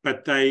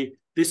 But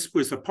this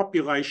was a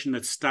population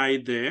that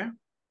stayed there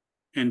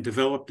and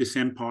developed this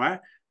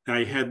empire.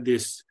 They had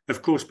this,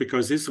 of course,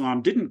 because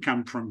Islam didn't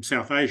come from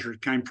South Asia,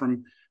 it came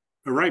from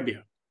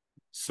Arabia.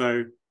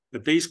 So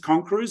that these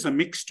conquerors, a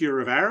mixture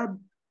of Arab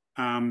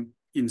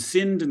in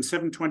Sindh in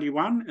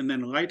 721, and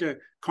then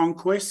later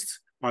conquests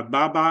by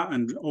Baba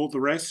and all the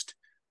rest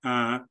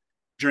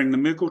during the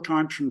Mughal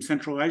times from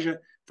Central Asia,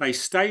 they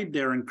stayed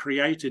there and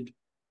created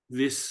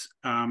this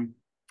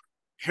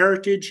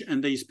heritage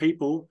and these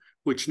people,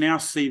 which now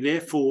see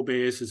their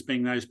forebears as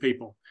being those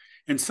people.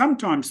 And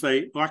sometimes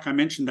they, like I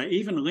mentioned, they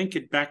even link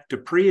it back to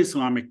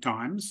pre-Islamic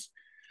times,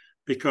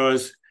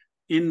 because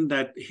in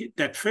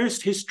that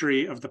first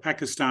history of the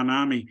Pakistan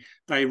Army,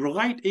 they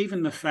relate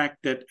even the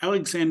fact that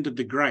Alexander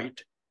the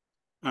Great,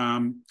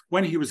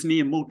 when he was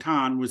near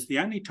Multan, was the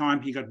only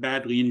time he got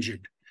badly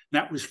injured.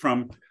 That was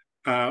from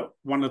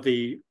one of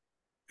the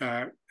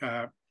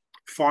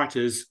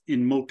fighters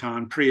in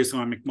Multan,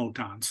 pre-Islamic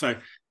Multan. So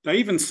they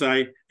even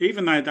say,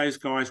 even though those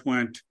guys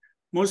weren't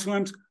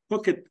Muslims,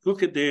 look at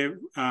their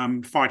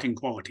fighting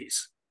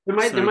qualities. There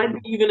might be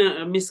even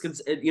a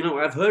misconception.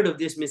 I've heard of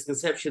this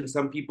misconception.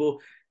 Some people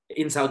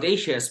in South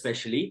Asia,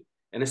 especially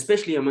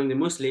among the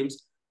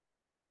Muslims,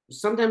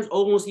 sometimes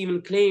almost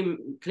even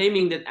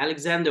claiming that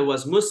Alexander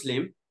was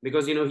Muslim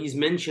because he's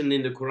mentioned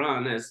in the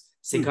Quran as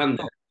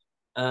Sikandar.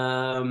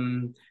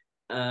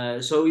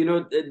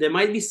 So there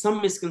might be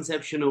some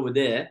misconception over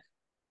there.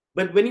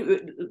 But when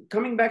you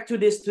coming back to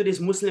this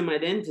Muslim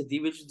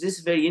identity, which is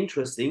very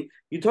interesting,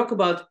 you talk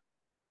about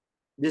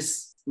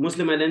this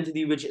Muslim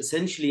identity, which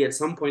essentially at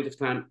some point of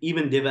time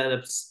even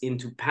develops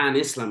into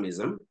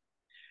pan-Islamism,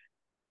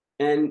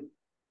 and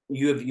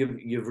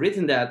you've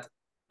written that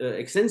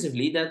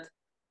extensively, that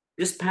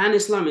this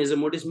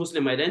pan-Islamism or this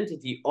Muslim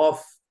identity of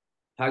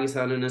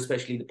Pakistan, and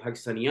especially the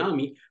Pakistani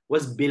Army,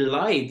 was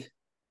belied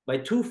by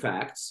two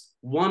facts.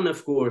 One,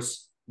 of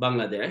course,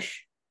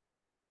 Bangladesh,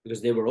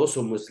 because they were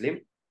also Muslim.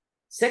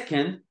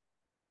 Second,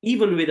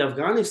 even with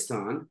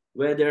Afghanistan,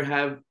 where there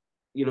have,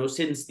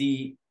 since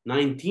the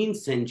 19th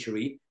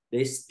century,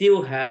 they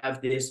still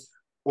have this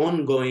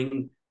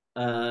ongoing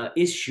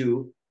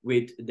issue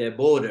with their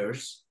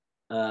borders,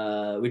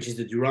 which is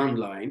the Durand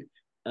Line.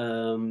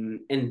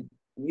 And,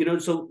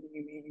 so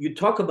you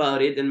talk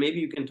about it, and maybe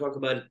you can talk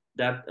about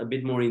that a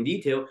bit more in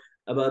detail,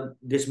 about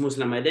this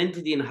Muslim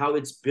identity and how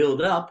it's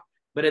built up.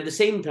 But at the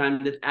same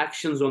time, that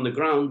actions on the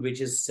ground,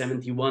 which is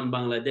 71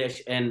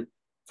 Bangladesh, and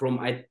from,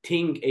 I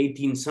think,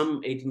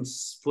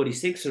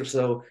 1846 or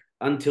so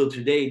until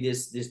today,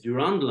 this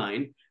Durand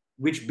Line,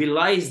 which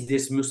belies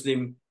this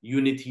Muslim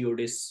unity or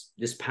this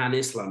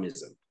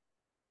pan-Islamism.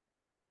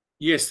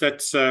 Yes,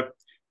 this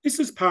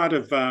is part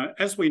of,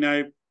 as we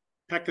know,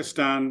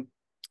 Pakistan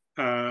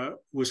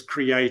was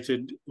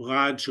created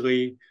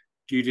largely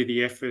due to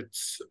the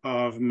efforts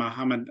of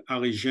Muhammad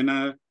Ali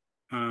Jinnah,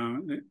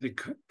 the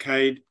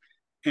Cade,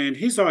 and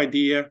his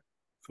idea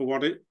for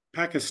what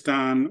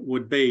Pakistan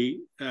would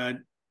be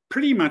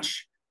pretty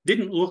much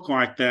didn't look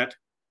like that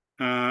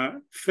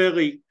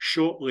fairly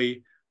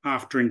shortly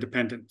after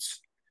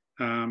independence.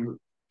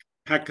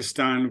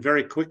 Pakistan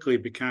very quickly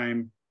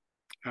became,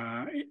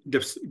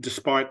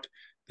 despite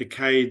the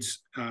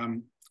Cade's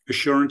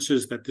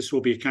assurances that this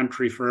will be a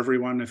country for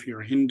everyone if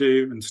you're a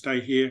Hindu and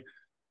stay here,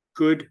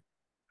 good.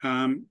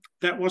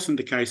 That wasn't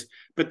the case.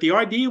 But the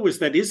idea was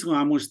that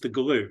Islam was the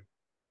glue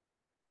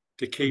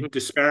to keep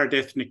disparate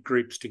ethnic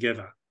groups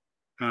together.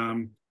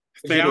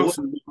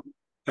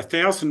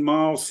 1,000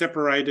 miles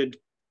separated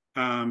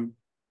the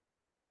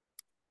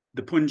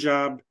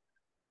Punjab,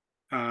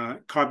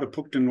 Khyber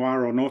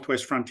Pakhtunkhwa or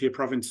Northwest Frontier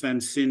Province, then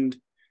Sindh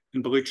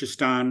and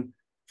Baluchistan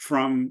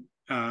from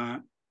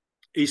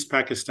East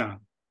Pakistan.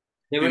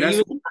 They were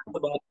even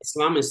about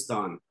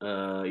Islamistan,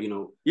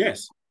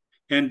 Yes.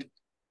 And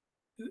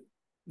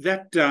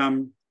that,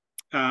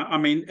 I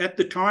mean, at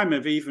the time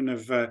of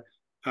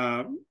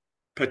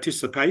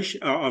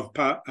participation, of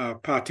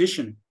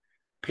partition,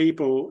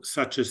 people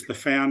such as the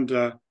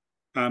founder,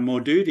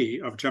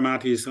 Maududi of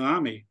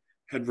Jamaat-e-Islami,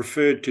 had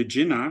referred to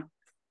Jinnah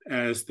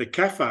as the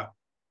Kafir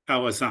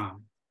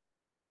al-Azam,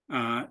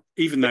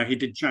 even though he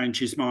did change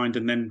his mind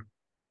and then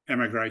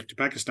emigrate to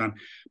Pakistan.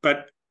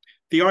 But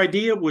the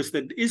idea was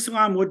that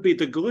Islam would be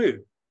the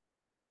glue.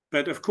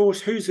 But of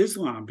course, who's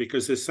Islam?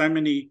 Because there's so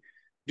many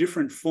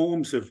different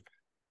forms of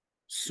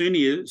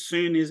Sunni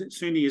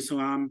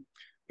Islam,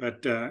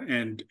 but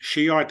and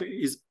Shiite.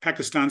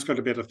 Pakistan's got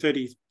about a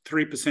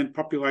 33%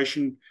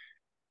 population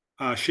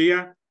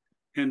Shia,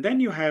 and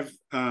then you have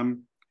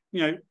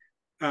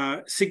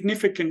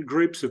significant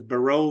groups of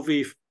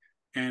Barelvi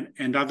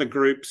and other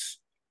groups,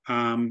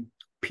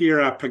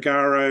 Pira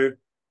Pagaro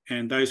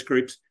and those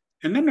groups.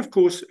 And then, of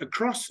course,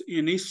 across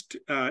in East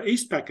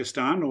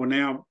Pakistan, or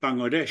now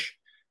Bangladesh,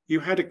 you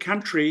had a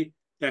country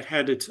that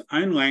had its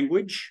own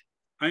language,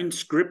 own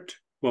script,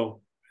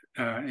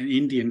 an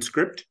Indian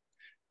script,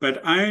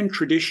 but own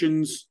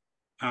traditions,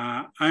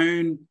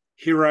 own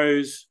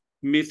heroes,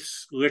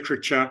 myths,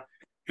 literature.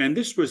 And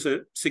this was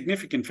a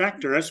significant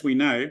factor, as we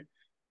know,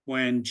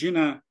 when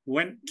Jinnah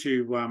went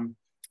to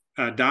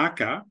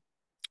Dhaka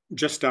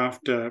just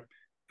after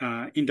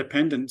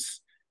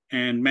independence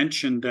and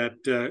mentioned that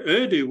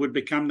Urdu would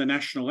become the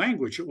national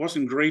language. It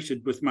wasn't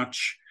greeted with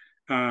much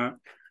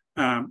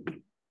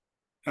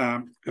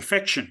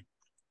affection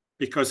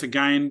because,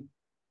 again,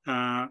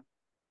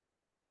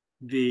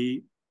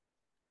 the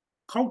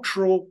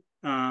cultural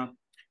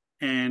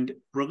and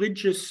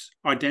religious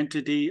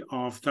identity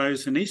of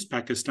those in East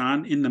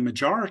Pakistan in the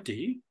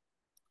majority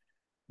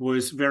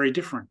was very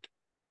different.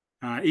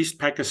 East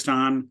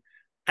Pakistan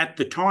at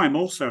the time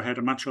also had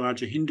a much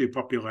larger Hindu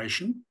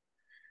population,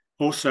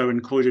 also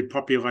included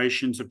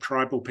populations of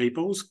tribal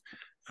peoples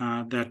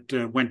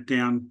that went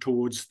down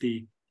towards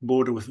the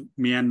border with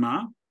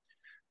Myanmar.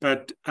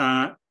 But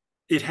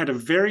it had a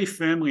very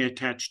firmly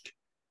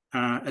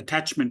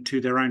attachment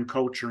to their own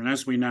culture. And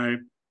as we know,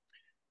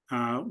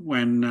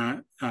 when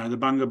the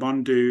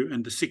Bangabandhu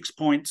and the 6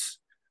 Points,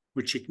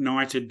 which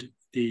ignited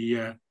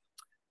the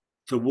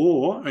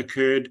war,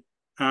 occurred,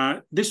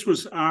 this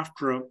was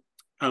after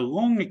a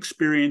long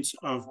experience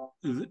of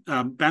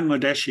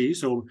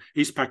Bangladeshis or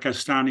East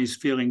Pakistanis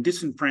feeling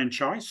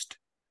disenfranchised,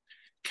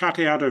 cut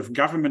out of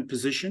government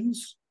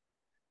positions,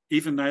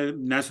 even though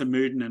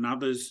Nazimuddin and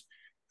others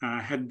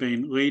had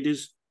been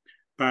leaders,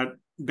 but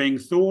being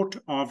thought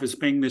of as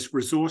being this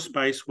resource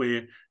base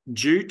where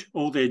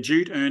all their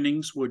jute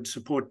earnings would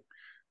support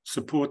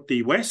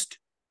the West,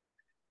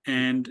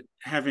 and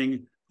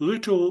having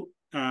little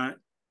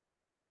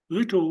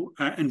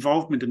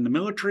involvement in the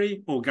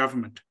military or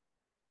government.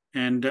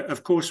 And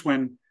of course,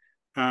 when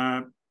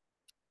the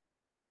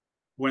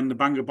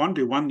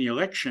Bangabandhu won the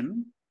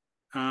election,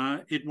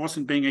 it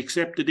wasn't being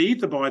accepted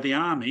either by the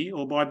army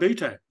or by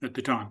Bhutto at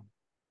the time.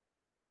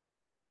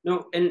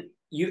 No, and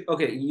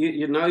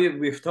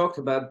we've talked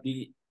about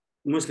the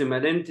Muslim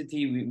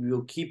identity. We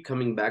will keep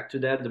coming back to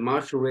that. The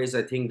martial race,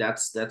 I think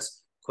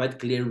that's quite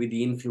clear with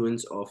the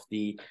influence of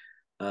the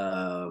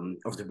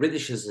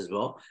Britishers as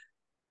well.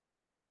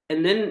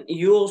 And then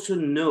you also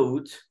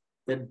note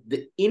that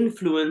the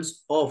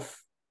influence of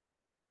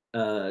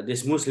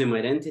this Muslim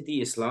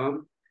identity,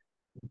 Islam,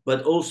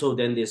 but also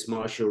then this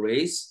martial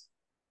race,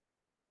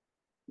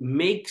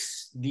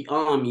 makes the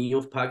army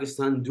of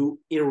Pakistan do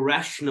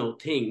irrational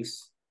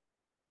things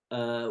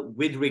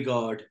with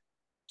regard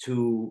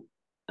to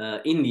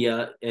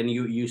India. And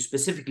you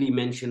specifically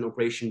mentioned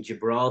Operation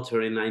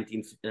Gibraltar in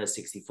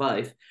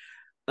 1965.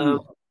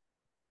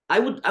 I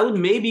would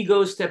maybe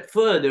go a step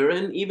further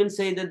and even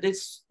say that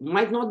this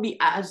might not be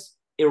as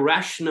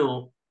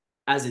irrational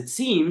as it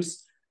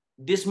seems.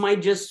 This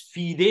might just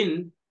feed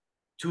in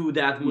to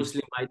that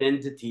Muslim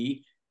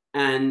identity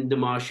and the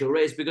martial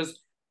race, because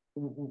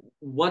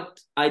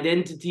what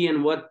identity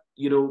and what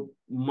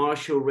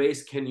martial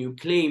race can you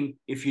claim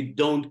if you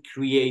don't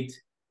create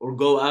or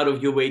go out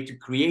of your way to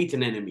create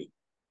an enemy.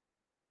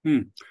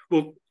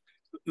 Well,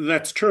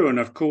 that's true. And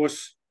of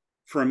course,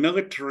 for a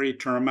military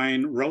to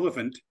remain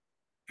relevant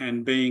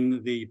and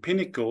being the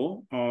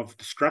pinnacle of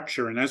the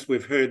structure, and as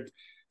we've heard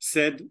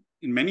said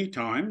in many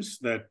times,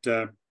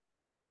 that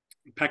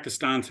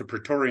Pakistan's a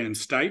Praetorian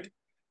state.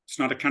 It's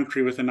not a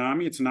country with an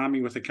army, it's an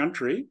army with a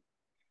country.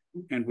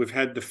 And we've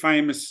had the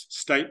famous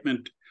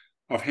statement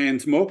of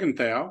Hans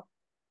Morgenthau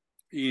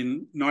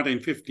in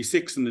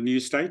 1956 in the New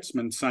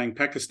Statesman saying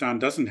Pakistan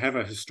doesn't have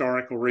a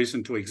historical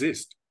reason to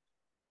exist.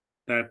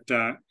 That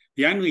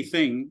the only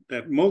thing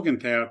that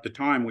Morgenthau at the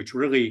time, which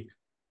really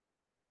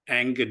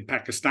angered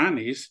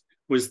Pakistanis,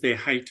 was their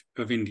hate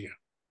of India,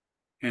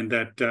 and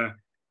that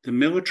the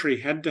military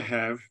had to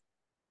have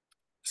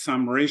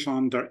some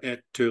raison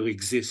d'être to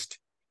exist,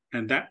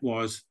 and that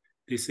was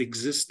this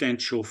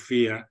existential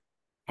fear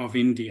of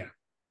India.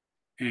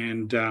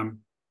 And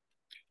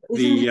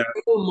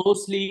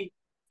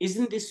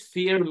isn't this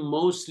fear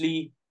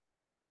mostly,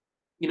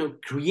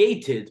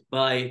 created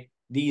by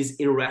these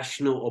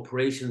irrational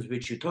operations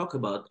which you talk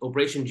about,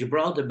 Operation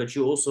Gibraltar, but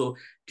you also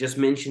just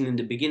mentioned in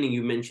the beginning,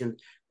 you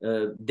mentioned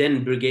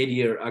then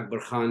Brigadier Akbar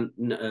Khan,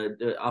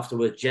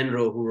 afterwards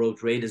general, who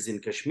wrote Raiders in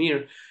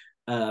Kashmir.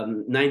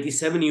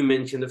 97 you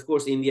mentioned, of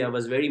course, India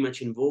was very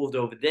much involved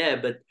over there,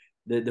 but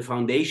the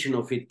foundation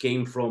of it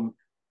came from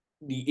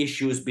the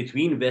issues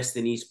between West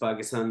and East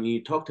Pakistan.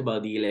 You talked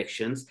about the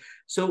elections.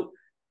 So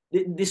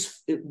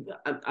this,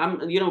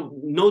 I'm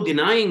no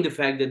denying the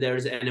fact that there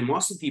is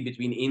animosity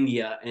between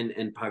India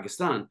and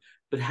Pakistan,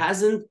 but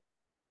hasn't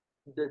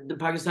the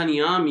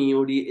Pakistani army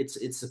or its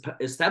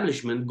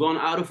establishment gone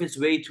out of its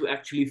way to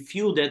actually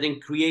fuel that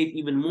and create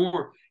even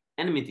more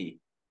enmity?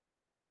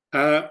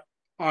 I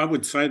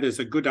would say there's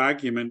a good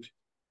argument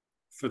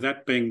for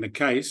that being the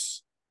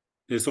case.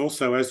 There's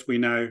also, as we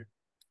know,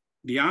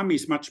 the army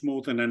is much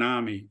more than an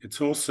army.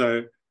 It's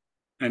also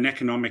an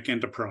economic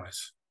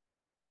enterprise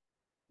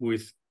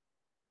with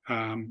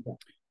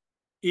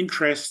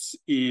interests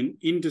in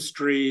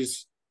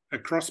industries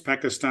across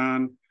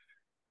Pakistan,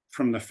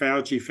 from the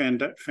Fauji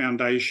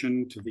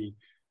Foundation to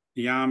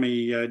the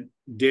army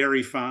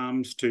dairy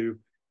farms to,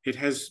 it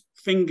has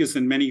fingers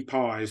in many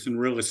pies in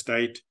real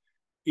estate,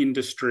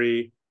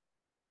 industry.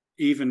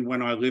 Even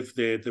when I lived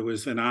there, there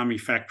was an army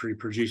factory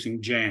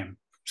producing jam.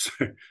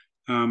 So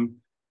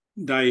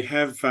they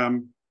have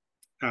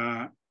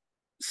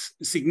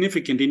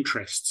significant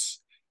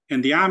interests.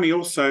 And the army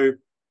also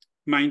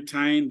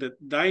maintain that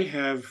they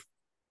have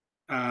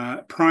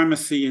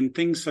primacy in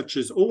things such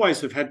as,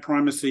 always have had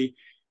primacy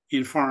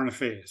in foreign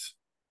affairs.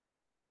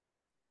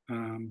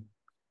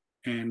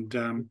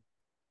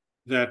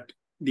 That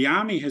the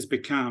army has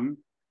become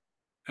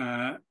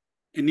an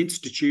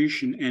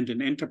institution and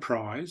an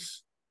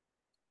enterprise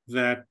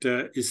that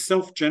is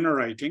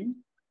self-generating.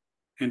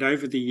 And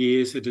over the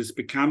years, it has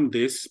become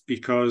this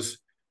because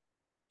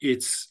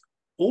it's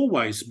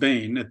always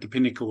been at the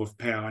pinnacle of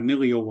power,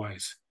 nearly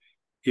always.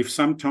 If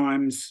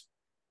sometimes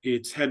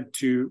it's had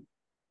to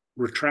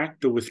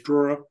retract or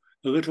withdraw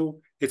a little,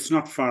 it's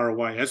not far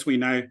away. As we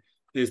know,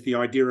 there's the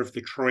idea of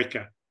the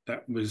troika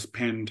that was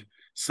penned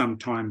some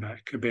time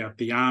back about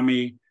the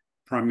army,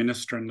 prime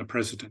minister, and the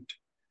president.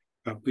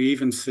 But we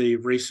even see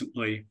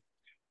recently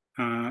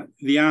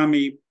the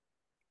army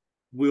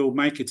will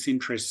make its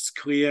interests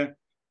clear,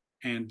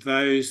 and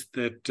those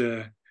that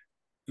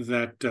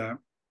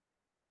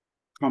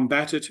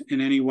combat it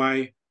in any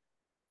way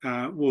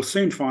will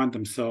soon find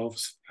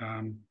themselves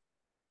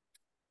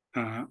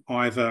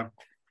either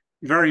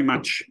very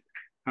much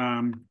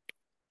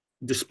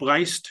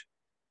displaced,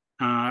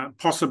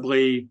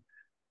 possibly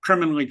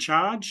criminally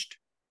charged,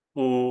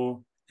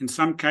 or in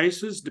some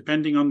cases,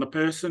 depending on the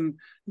person,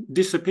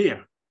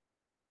 disappear.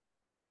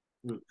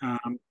 But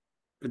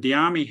the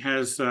army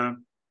has a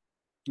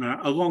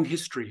long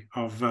history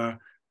of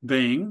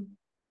being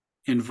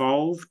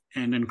involved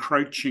and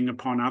encroaching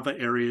upon other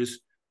areas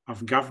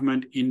of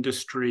government,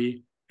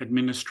 industry,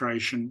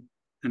 administration,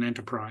 and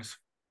enterprise.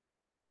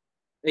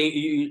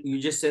 You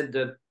just said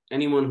that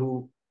anyone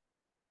who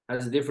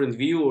has a different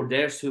view or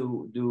dares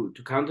to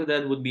counter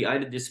that would be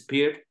either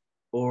disappeared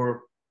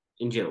or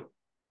in jail.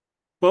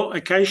 Well,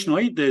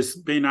 occasionally there's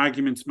been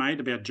arguments made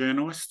about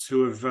journalists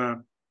who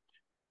have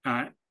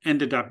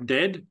ended up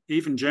dead,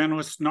 even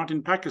journalists not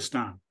in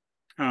Pakistan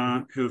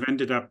who have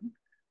ended up...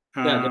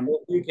 there are a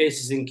few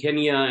cases in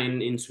Kenya,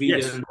 in Sweden.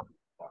 Yes.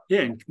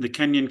 Yeah, in the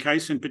Kenyan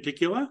case in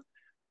particular.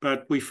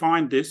 But we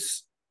find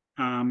this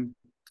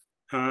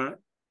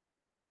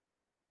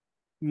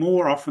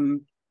more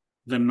often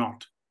than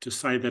not, to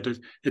say that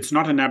it's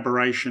not an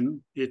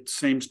aberration. It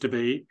seems to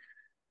be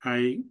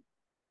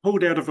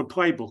pulled out of a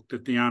playbook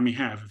that the army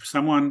have. If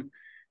someone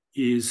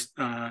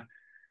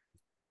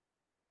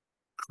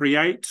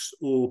creates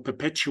or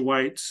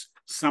perpetuates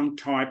some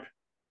type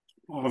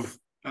of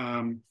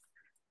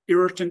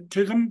irritant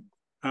to them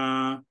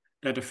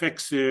that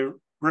affects their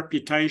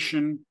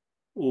reputation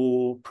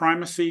or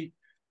primacy,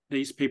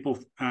 these people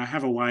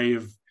have a way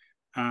of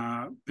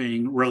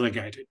being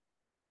relegated.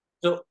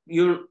 So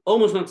you're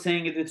almost not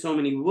saying it with so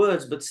many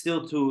words, but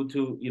still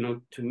to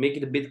make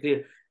it a bit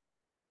clear,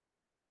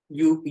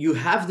 you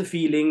have the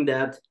feeling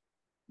that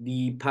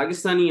the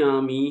Pakistani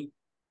army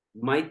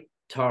might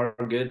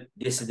target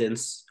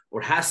dissidents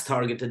or has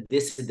targeted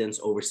dissidents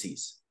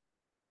overseas.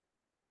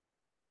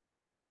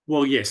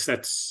 Well, yes,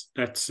 that's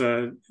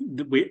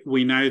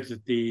we know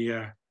that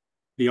the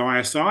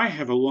ISI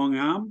have a long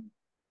arm,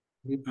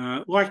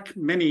 like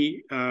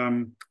many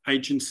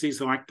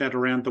agencies like that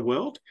around the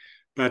world.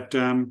 But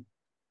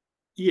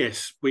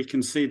yes, we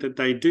can see that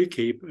they do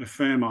keep a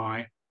firm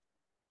eye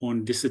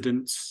on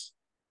dissidents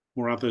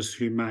or others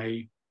who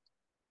may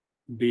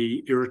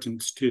be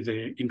irritants to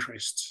their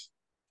interests.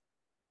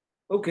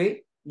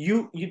 Okay,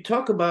 you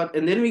talk about,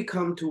 and then we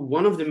come to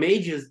one of the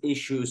major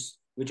issues,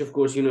 which of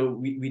course,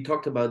 we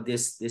talked about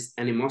this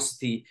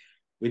animosity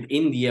with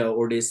India,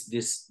 or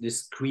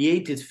this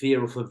created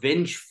fear of a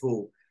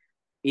vengeful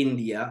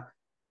India,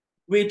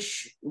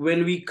 which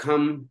when we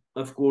come,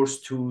 of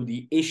course, to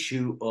the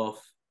issue of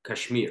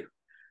Kashmir,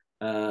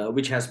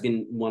 which has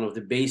been one of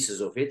the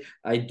bases of it.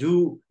 I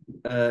do,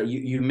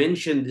 you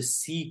mentioned the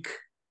Sikh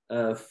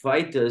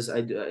fighters.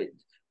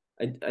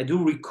 I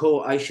do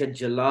recall Aisha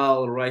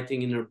Jalal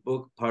writing in her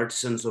book,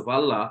 Partisans of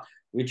Allah,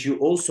 which you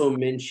also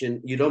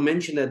mentioned. You don't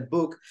mention that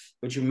book,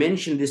 but you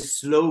mentioned this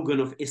slogan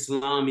of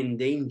Islam in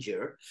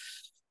danger.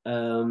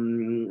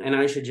 And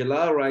Aisha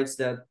Jalal writes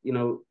that,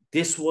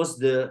 this was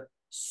the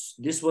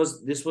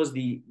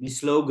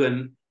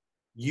slogan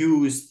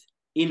used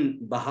in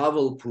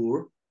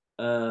Bahawalpur,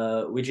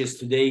 which is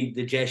today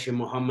the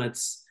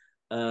Jaish-e-Mohammed's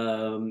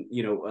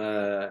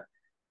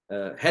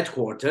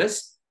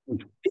headquarters.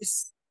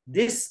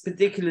 This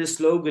particular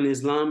slogan,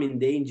 Islam in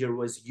danger,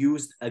 was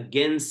used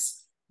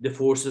against the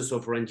forces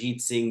of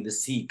Ranjit Singh, the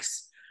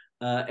Sikhs,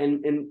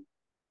 and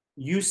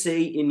you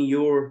say in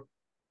your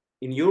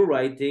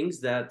writings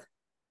that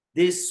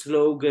this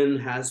slogan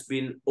has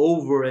been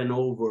over and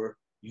over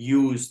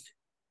used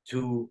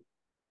to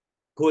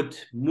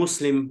put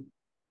Muslim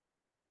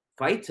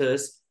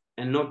fighters,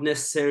 and not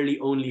necessarily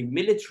only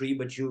military,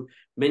 but you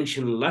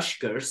mentioned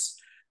Lashkars,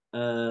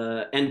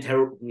 and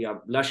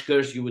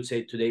Lashkars, you would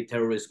say today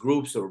terrorist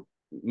groups or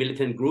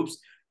militant groups,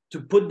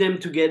 to put them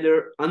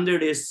together under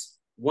this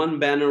one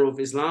banner of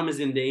Islam is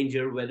in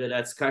danger, whether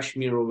that's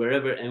Kashmir or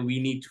wherever, and we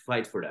need to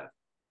fight for that.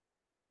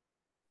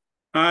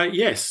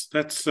 Yes,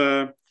 that's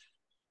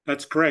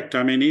correct.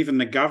 I mean, even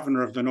the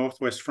governor of the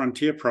Northwest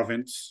Frontier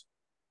Province,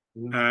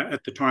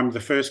 at the time of the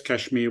first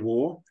Kashmir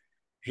War,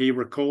 he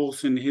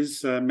recalls in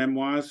his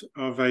memoirs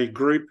of a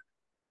group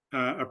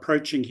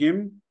approaching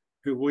him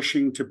who were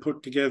wishing to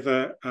put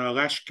together a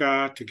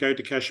Lashkar to go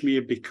to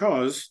Kashmir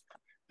because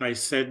they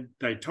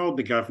told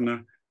the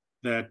governor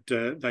that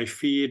they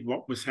feared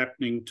what was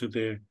happening to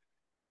their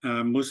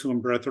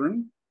Muslim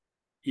brethren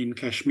in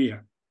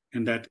Kashmir,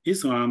 and that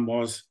Islam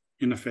was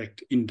in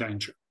effect in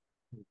danger.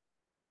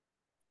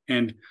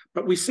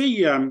 But we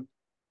see a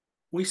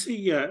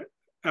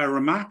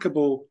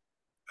remarkable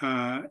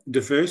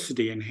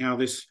diversity in how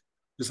this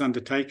was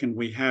undertaken.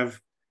 We have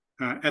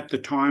at the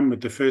time of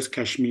the first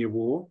Kashmir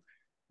War,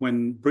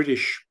 when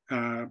British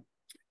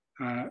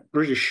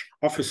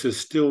officers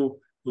still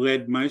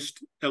led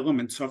most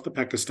elements of the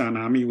Pakistan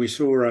Army, we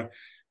saw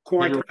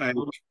quite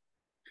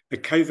a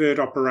covert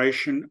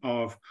operation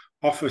of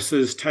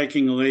officers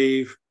taking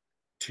leave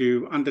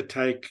to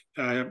undertake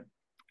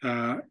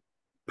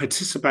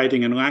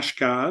participating in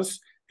Lashkars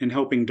and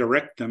helping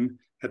direct them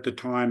at the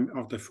time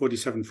of the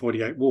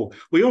 47-48 war.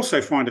 We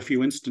also find a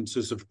few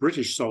instances of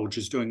British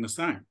soldiers doing the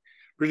same,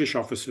 British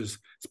officers.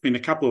 It's been a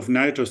couple of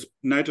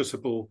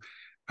noticeable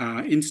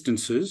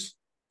instances.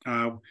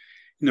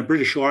 In the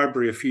British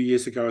Library a few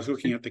years ago, I was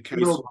looking at the case.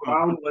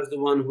 Brown was the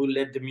one who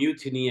led the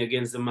mutiny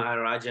against the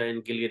Maharaja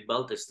in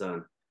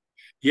Gilgit-Baltistan.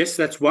 Yes,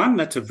 that's one.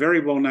 That's a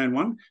very well-known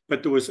one.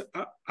 But there was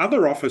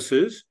other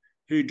officers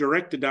who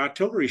directed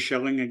artillery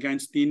shelling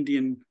against the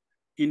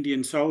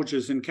Indian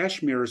soldiers in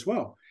Kashmir as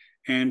well,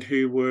 and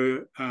who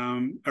were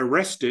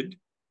arrested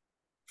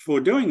for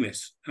doing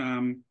this.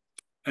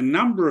 A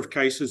number of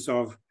cases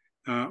of,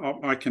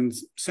 I can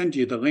send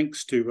you the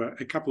links to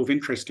a couple of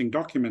interesting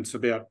documents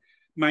about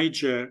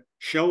Major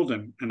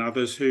Sheldon and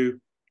others who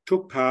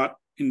took part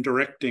in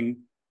directing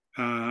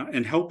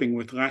and helping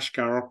with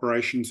Lashkar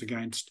operations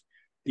against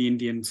the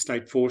Indian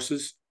state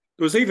forces.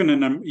 There was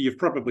even, you've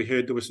probably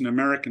heard, there was an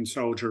American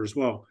soldier as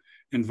well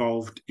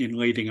involved in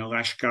leading a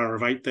Lashkar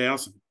of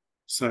 8,000.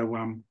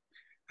 So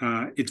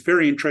it's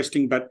very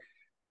interesting, but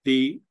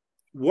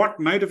what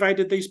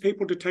motivated these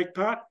people to take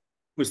part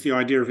was the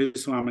idea of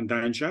Islam in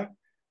danger,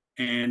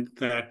 and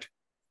that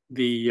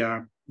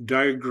the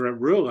Dogra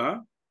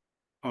ruler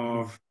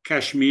of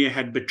Kashmir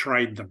had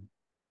betrayed them,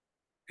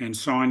 and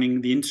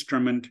signing the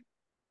instrument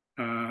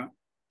of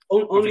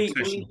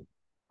accession.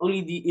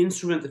 Only the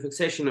instrument of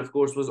accession, of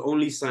course, was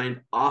only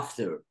signed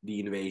after the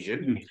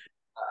invasion.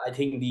 I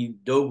think the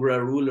Dogra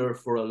ruler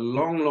for a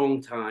long,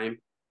 long time,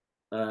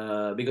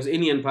 because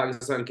India and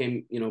Pakistan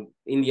came,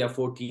 India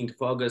 14th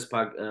of August,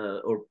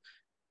 or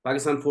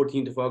Pakistan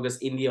 14th of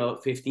August, India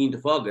 15th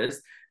of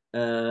August.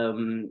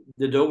 the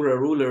Dogra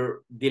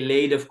ruler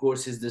delayed, of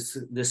course, his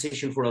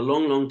decision for a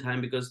long, long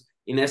time because,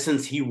 in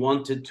essence, he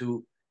wanted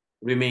to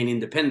remain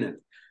independent.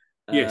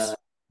 Yes.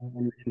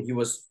 And he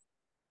was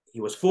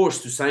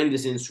forced to sign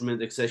this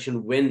instrument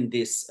accession when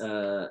this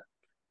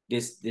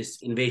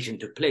invasion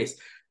took place.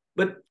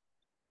 But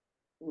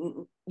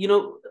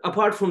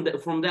apart from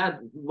that,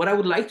 what I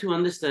would like to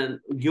understand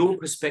your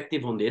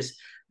perspective on this,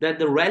 that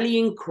the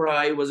rallying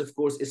cry was, of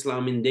course,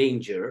 Islam in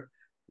danger,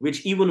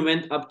 which even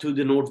went up to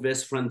the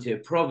Northwest Frontier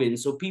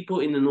Province. So people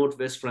in the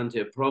Northwest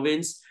Frontier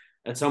Province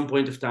at some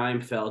point of time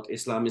felt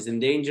Islam is in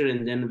danger,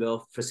 and then were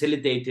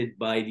facilitated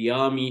by the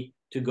army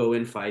to go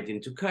and fight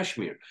into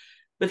Kashmir.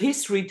 But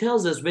history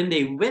tells us when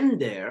they went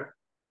there,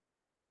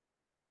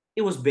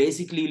 it was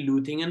basically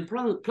looting and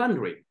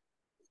plundering.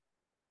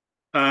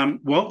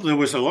 Well, there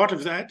was a lot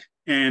of that,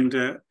 and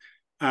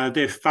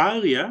their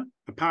failure,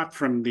 apart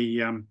from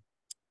the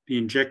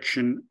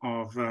injection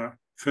of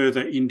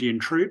further Indian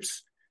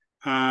troops,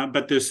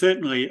 but there's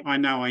certainly, I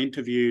know I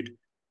interviewed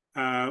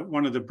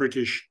one of the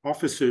British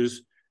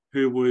officers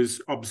who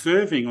was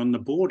observing on the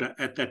border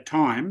at that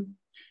time,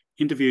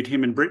 interviewed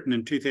him in Britain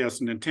in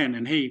 2010,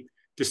 and he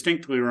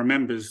distinctly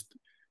remembers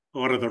a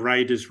lot of the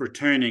raiders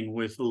returning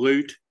with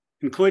loot,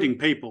 including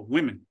people,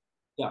 women,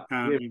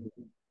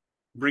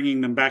 bringing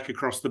them back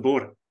across the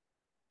border.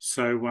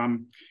 So,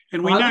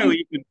 and we know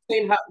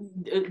even...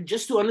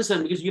 just to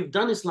understand, because you've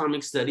done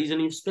Islamic studies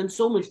and you've spent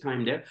so much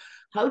time there,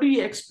 how do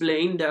you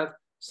explain that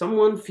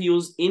someone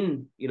feels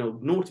in,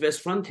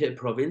 Northwest Frontier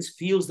Province,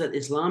 feels that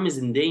Islam is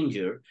in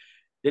danger,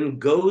 then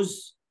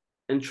goes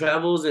and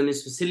travels and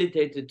is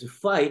facilitated to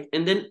fight,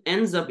 and then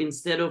ends up,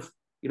 instead of,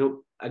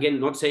 again,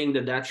 not saying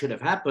that should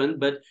have happened,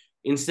 but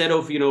instead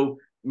of,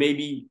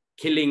 maybe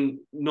killing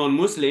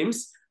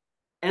non-Muslims,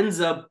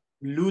 ends up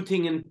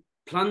looting and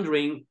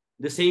plundering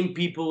the same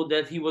people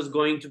that he was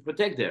going to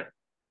protect there?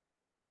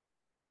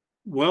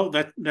 Well,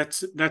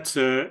 that's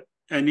an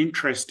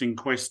interesting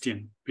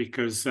question,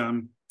 because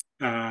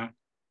that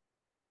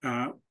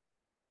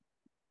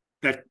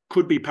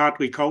could be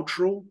partly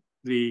cultural.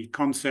 The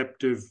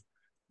concept of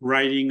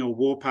raiding or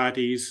war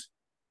parties,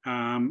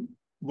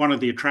 one of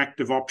the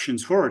attractive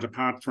options for it,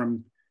 apart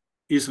from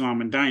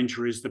Islam and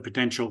danger, is the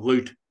potential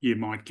loot you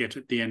might get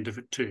at the end of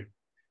it too.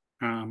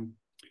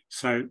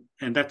 So,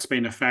 and that's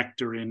been a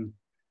factor in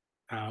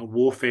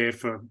warfare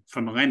for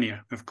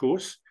millennia, of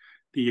course,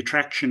 the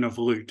attraction of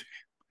loot,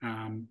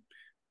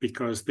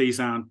 because these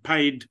aren't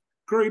paid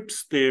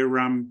groups, they're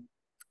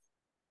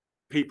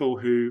people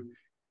who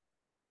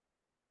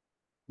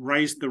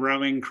raised the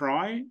rallying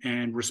cry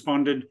and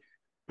responded,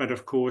 but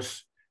of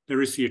course there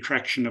is the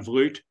attraction of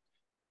loot.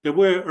 There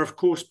were, of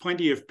course,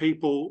 plenty of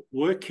people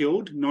were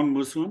killed,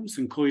 non-Muslims,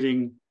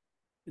 including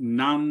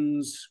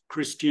nuns,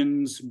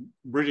 Christians,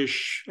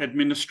 British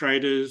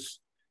administrators,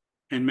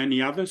 and many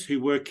others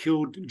who were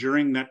killed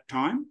during that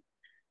time.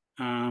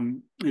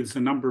 There's a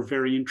number of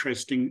very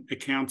interesting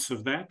accounts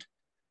of that.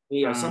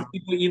 Yeah, some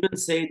people even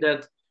say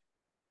that,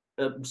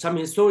 some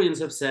historians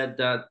have said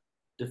that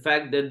the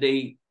fact that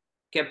they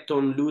kept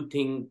on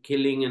looting,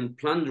 killing, and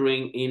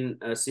plundering in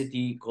a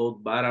city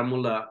called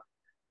Baramulla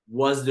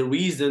was the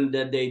reason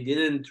that they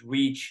didn't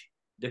reach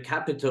the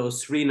capital,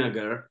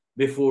 Srinagar,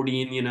 before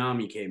the Indian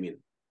army came in.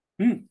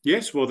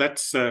 Yes, well,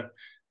 that's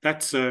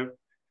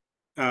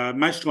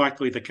most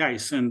likely the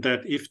case, and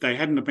that if they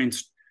hadn't have been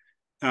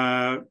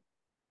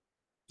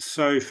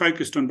so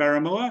focused on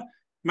Baramulla,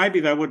 maybe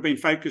they would have been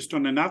focused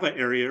on another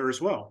area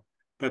as well.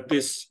 But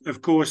this,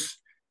 of course,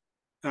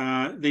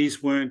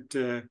 these weren't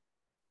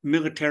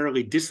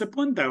militarily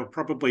disciplined. They were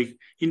probably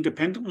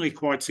independently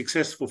quite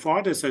successful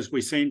fighters, as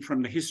we've seen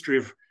from the history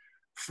of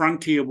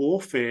frontier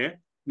warfare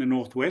in the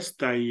Northwest.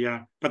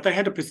 But they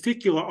had a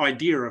particular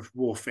idea of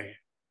warfare.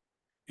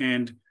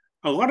 And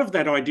a lot of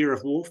that idea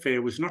of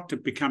warfare was not to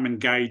become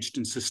engaged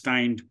in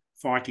sustained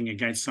fighting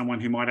against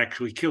someone who might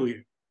actually kill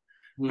you.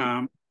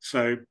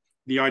 So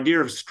the idea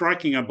of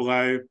striking a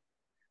blow,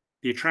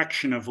 the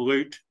attraction of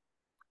loot,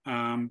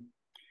 and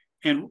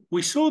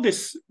we saw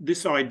this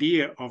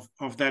idea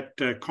of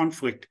that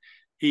conflict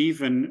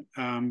even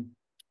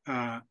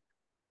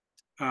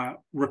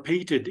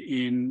repeated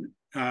in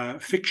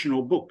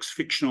fictional books,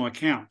 fictional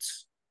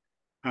accounts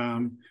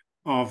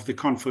of the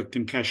conflict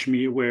in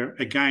Kashmir, where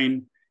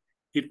again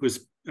it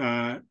was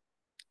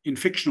in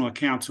fictional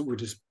accounts it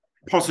was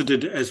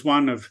posited as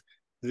one of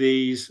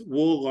these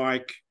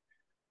warlike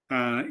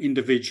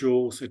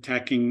individuals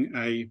attacking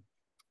a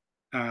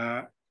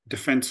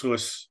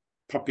defenseless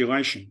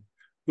population,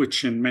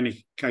 which in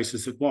many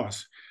cases it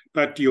was.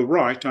 But you're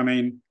right. I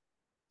mean,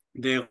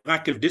 their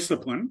lack of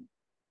discipline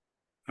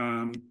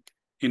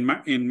in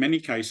many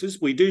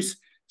cases. We do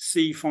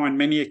find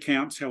many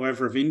accounts,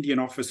 however, of Indian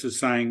officers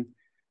saying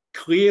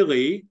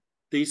clearly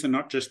these are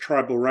not just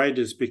tribal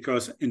raiders,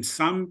 because in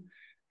some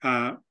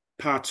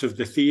parts of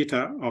the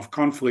theatre of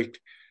conflict,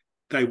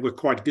 they were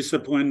quite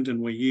disciplined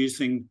and were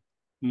using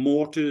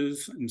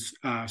mortars and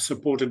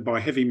supported by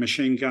heavy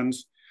machine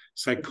guns.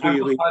 So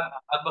clearly,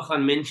 Akbar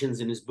Khan mentions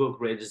in his book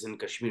Raiders in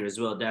Kashmir as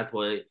well.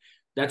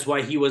 That's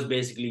why he was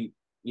basically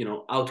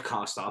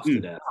outcast after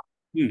that.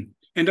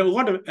 And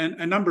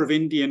a number of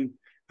Indian,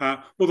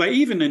 they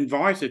even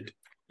invited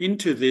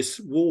into this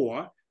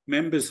war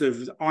members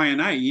of the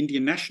INA,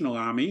 Indian National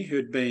Army, who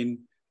had been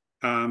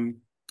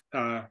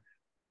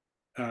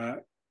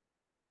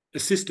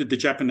assisted the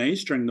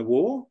Japanese during the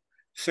war,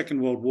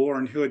 Second World War,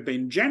 and who had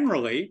been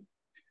generally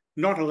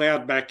not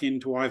allowed back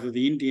into either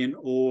the Indian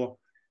or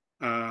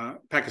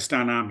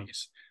Pakistan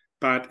armies.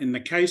 But in the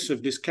case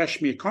of this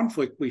Kashmir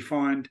conflict, we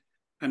find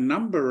a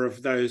number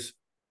of those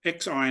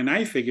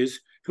ex-INA figures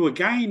who,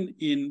 again,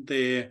 in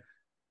their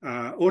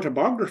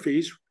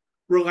autobiographies,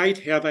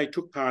 relate how they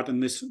took part in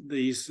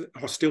these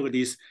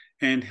hostilities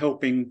and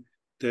helping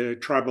the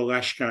tribal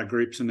Lashkar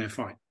groups in their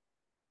fight.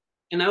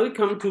 And now we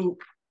come to,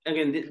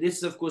 again, this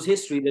is, of course,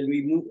 history. Then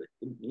we move,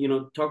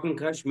 talking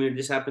Kashmir,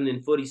 this happened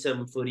in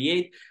 47,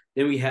 48.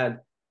 Then we had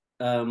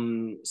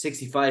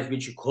 65,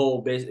 which you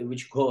call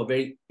a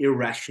very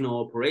irrational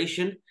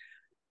operation.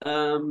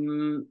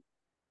 And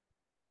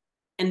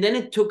then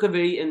it took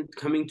and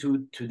coming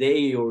to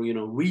today or,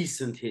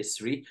 recent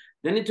history,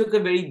 then it took a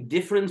very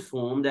different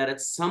form that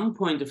at some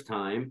point of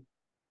time,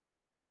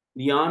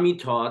 the army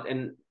thought,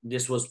 and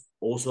this was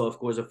also, of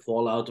course, a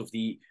fallout of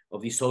the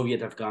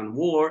Soviet-Afghan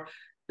war,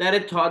 that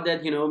it thought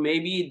that,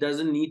 maybe it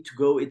doesn't need to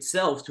go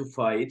itself to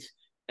fight,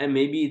 and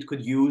maybe it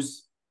could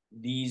use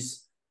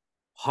these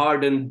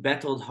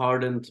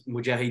battle-hardened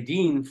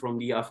mujahideen from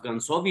the Afghan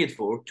Soviet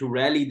war to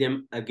rally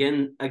them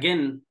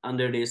again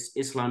under this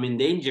Islam in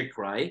danger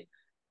cry,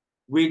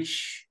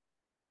 which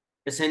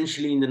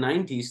essentially in the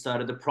 90s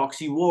started a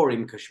proxy war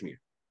in Kashmir.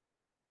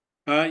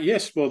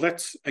 Yes, well,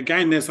 there's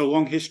a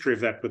long history of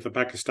that with the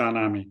Pakistan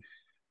Army.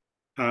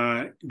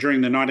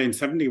 During the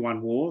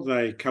 1971 war,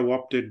 they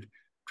co-opted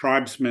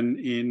tribesmen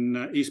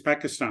in East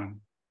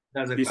Pakistan,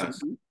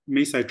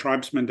 Miso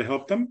tribesmen, to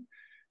help them.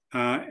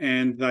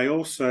 And they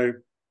also,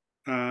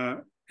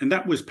 and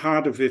that was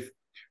part of, if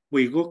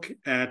we look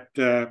at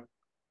the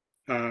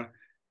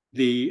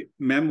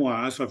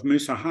memoirs of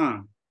Musa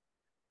Khan,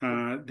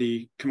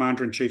 the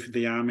commander-in-chief of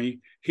the army,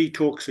 he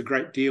talks a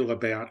great deal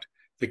about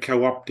the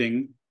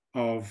co-opting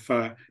of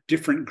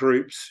different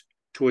groups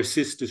to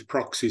assist as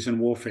proxies in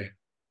warfare.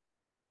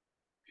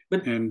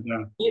 But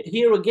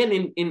here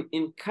again,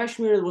 in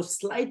Kashmir, it was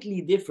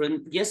slightly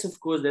different. Yes, of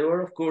course, there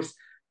were, of course,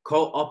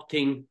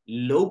 co-opting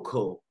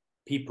local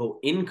people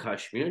in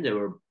Kashmir. There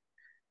were,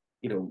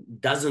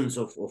 dozens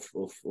of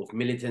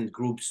militant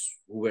groups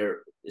who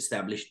were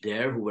established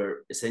there, who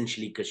were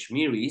essentially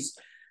Kashmiris.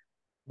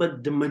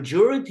 But the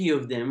majority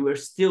of them were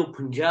still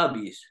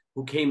Punjabis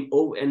who came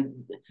over.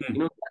 And,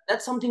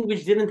 that's something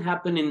which didn't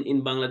happen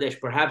in Bangladesh,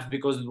 perhaps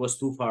because it was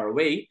too far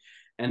away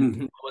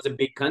and it was a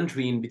big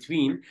country in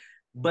between.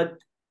 But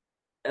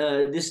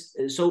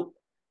so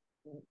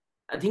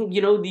I think,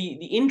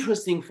 the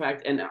interesting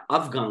fact, and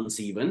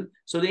Afghans even,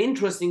 so the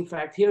interesting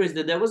fact here is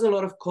that there was a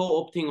lot of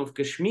co-opting of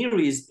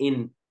Kashmiris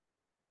in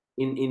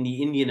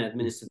the Indian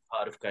administered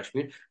part of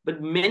Kashmir,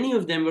 but many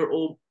of them were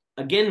all,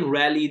 again,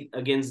 rallied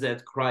against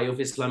that cry of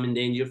Islam in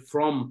danger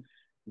from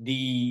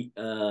the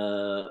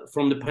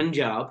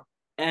Punjab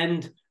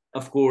and,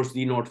 of course,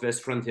 the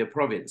Northwest Frontier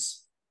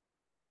Province.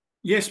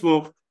 Yes,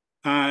 well,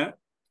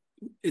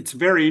 it's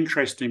very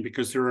interesting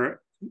because there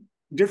are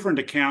different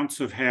accounts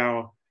of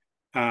how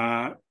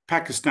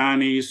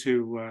Pakistanis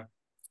who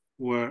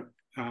were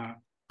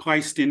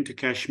placed into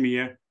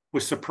Kashmir were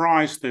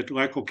surprised that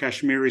local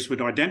Kashmiris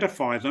would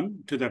identify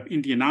them to the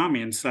Indian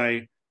Army and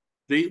say,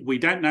 we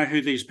don't know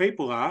who these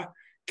people are.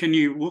 Can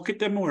you look at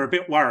them? We're a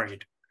bit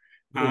worried.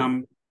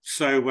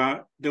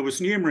 So there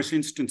was numerous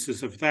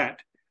instances of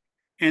that.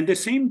 And there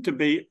seemed to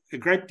be a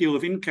great deal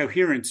of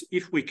incoherence,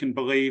 if we can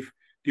believe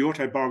the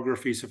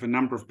autobiographies of a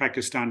number of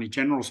Pakistani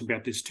generals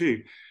about this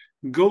too.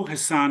 Gul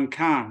Hassan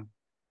Khan,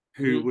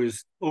 who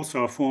was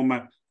also a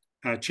former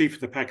chief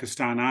of the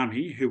Pakistan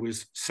Army, who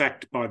was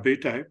sacked by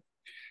Bhutto,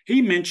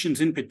 he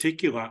mentions in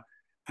particular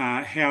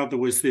how there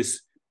was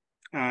this,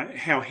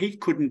 how he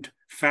couldn't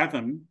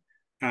fathom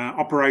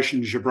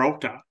Operation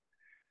Gibraltar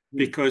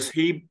because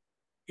he,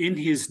 in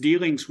his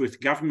dealings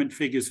with government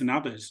figures and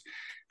others,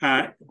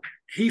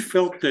 he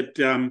felt that,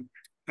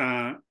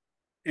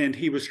 and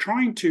he was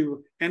trying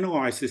to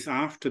analyse this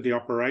after the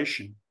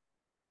operation,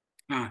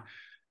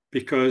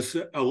 because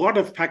a lot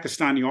of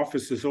Pakistani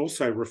officers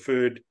also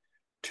referred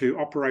to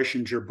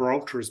Operation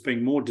Gibraltar as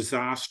being more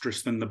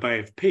disastrous than the Bay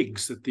of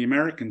Pigs that the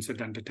Americans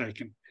had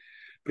undertaken.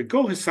 But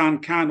Gul Hassan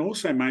Khan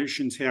also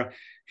mentions how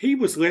he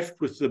was left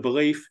with the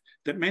belief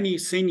that many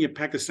senior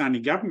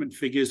Pakistani government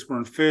figures were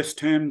on first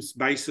terms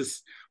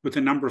basis with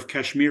a number of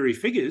Kashmiri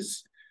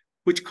figures,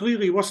 which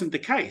clearly wasn't the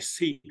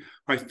case.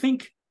 I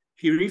think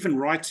he even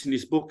writes in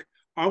his book,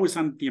 I was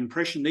under the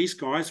impression these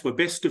guys were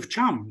best of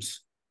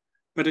chums,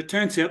 but it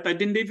turns out they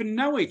didn't even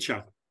know each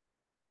other.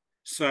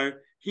 So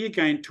he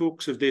again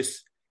talks of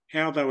this,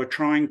 how they were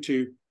trying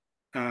to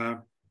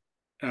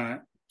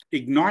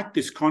ignite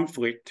this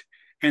conflict,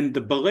 and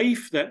the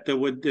belief that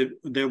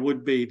there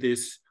would be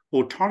this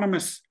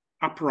autonomous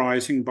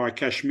uprising by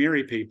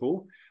Kashmiri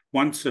people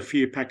once a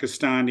few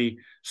Pakistani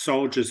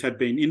soldiers had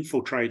been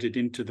infiltrated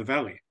into the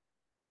valley.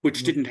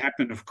 which didn't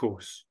happen, of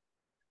course.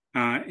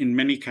 In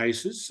many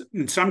cases,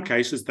 in some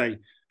cases,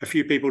 a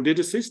few people did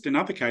assist. In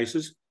other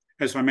cases,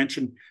 as I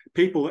mentioned,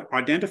 people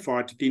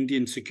identified to the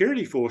Indian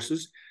security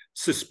forces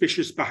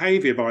suspicious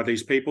behaviour by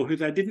these people who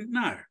they didn't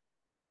know.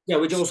 Yeah,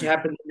 which also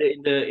happened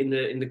in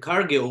the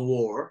Kargil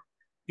War.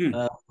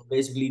 Hmm.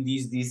 Basically,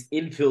 these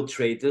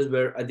infiltrators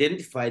were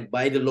identified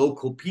by the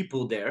local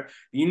people there.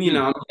 The Indian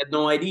Army had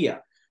no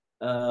idea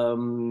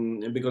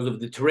because of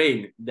the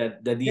terrain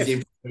that these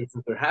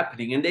infiltrations were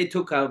happening, and they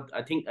took out.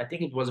 I think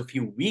it was a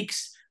few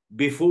weeks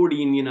before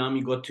the Indian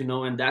Army got to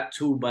know, and that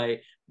too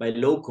by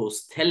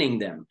locals telling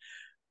them.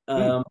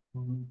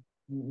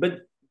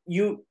 But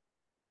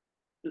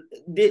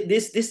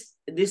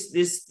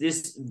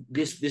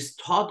this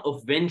thought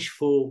of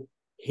vengeful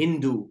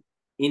Hindu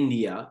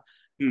India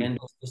and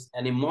this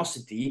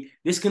animosity,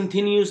 this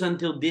continues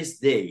until this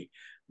day.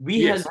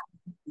 We had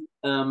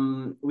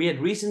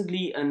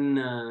recently an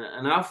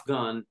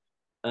Afghan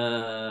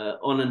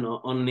on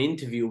an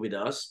interview with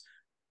us,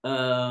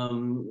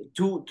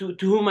 to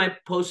whom I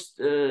asked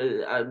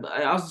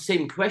the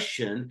same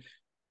question,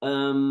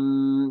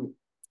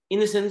 in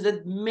the sense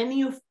that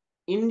many of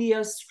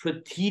India's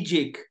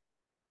strategic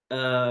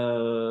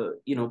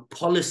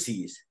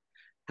policies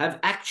have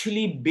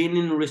actually been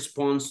in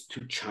response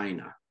to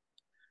China.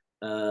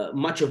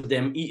 Much of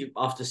them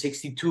after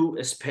 62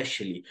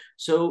 especially.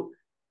 So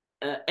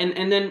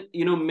and then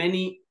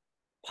many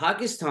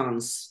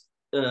Pakistan's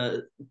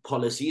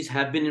policies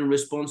have been in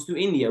response to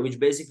India, which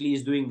basically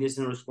is doing this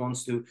in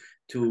response to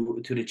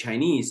the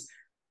Chinese.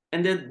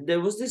 And then there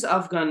was this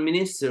Afghan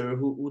minister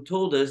who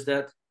told us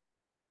that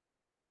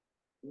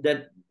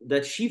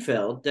she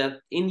felt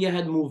that India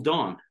had moved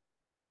on,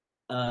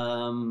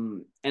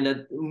 and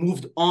that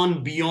moved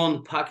on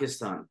beyond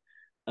Pakistan,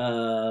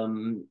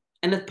 and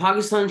that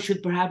Pakistan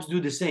should perhaps do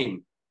the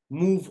same,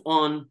 move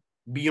on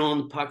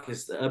beyond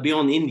Pakistan,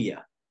 beyond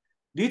India.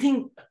 Do you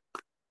think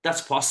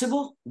that's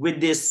possible with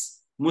this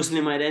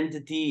Muslim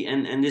identity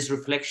and this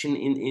reflection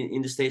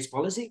in the state's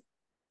policy?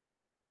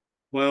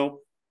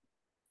 Well,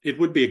 it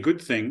would be a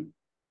good thing,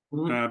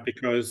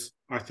 because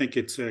I think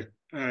it's a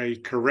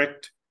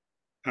correct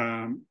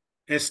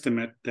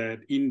estimate that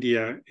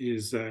India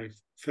is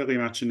fairly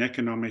much an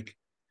economic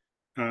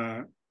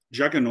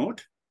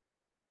juggernaut.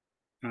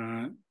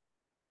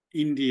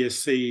 India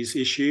sees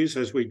issues,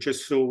 as we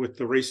just saw with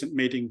the recent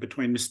meeting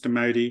between Mr.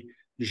 Modi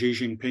and Xi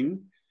Jinping.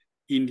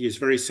 India is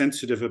very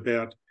sensitive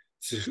about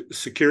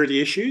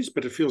security issues,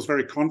 but it feels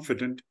very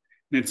confident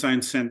in its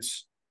own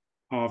sense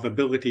of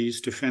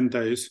abilities to fend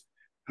those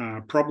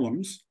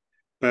problems.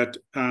 But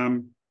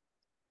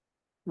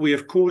we,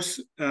 of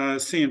course,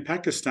 see in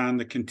Pakistan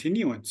the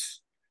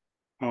continuance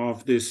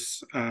of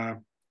this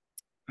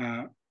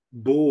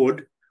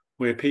board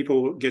where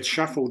people get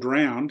shuffled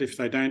round. If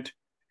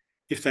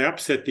they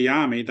upset the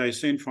army, they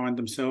soon find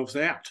themselves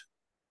out.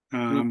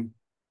 The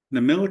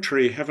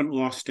military haven't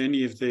lost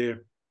any of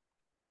their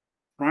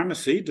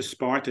primacy,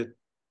 despite it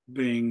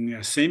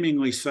being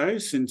seemingly so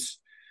since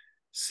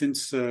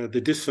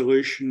the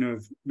dissolution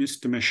of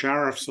Mr.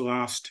 Musharraf's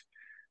last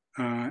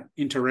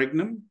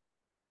interregnum.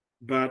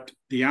 But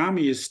the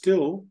army is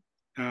still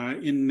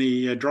in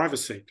the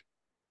driver's seat.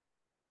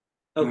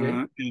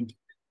 Okay. And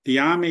the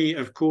army,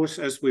 of course,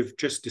 as we've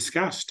just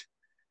discussed,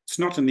 it's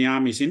not in the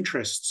army's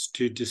interests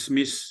to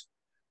dismiss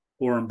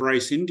or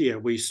embrace India.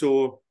 We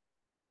saw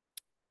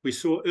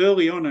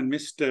early on in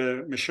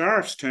Mr.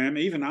 Musharraf's term,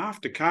 even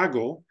after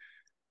Kargil,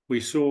 we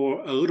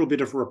saw a little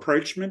bit of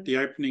rapprochement, the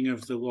opening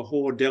of the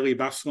Lahore-Delhi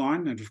bus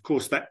line, and of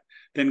course that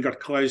then got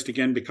closed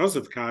again because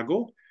of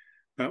Kargil.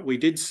 But we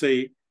did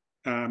see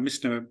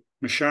Mr.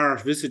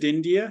 Musharraf visit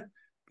India,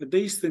 but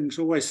these things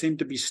always seem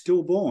to be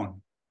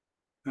stillborn.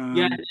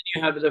 Yeah, and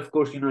you have it, of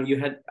course, you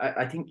had,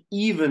 I think,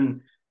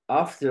 even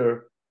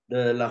after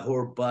the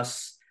Lahore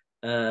bus,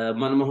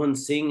 Manmohan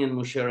Singh and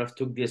Musharraf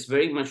took this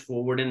very much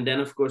forward, and then,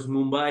 of course,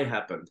 Mumbai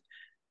happened.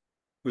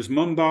 It was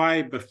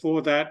Mumbai.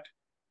 Before that,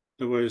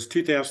 there was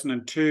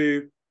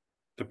 2002,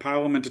 the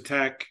Parliament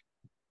attack,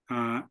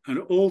 and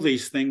all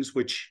these things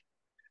which,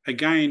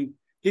 again,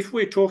 if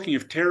we're talking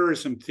of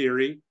terrorism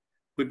theory,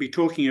 we'd be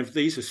talking of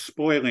these as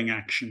spoiling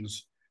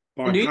actions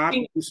by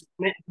partners.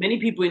 Many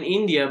people in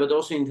India, but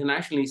also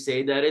internationally,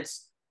 say that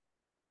it's,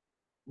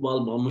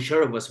 well,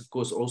 Musharraf was, of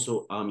course,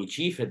 also army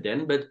chief at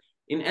then, but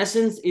in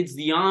essence, it's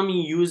the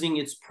army using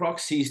its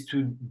proxies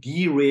to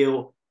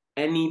derail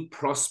any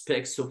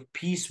prospects of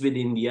peace with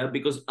India,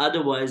 because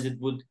otherwise it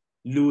would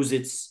lose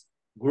its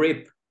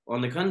grip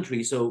on the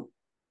country. So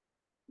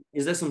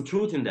is there some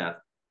truth in that?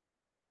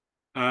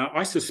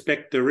 I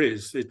suspect there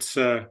is. It's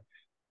the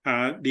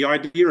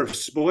idea of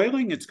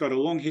spoiling. It's got a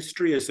long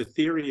history as a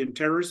theory in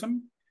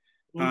terrorism.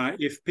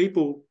 If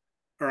people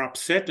are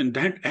upset and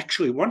don't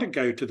actually want to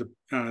go to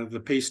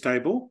the peace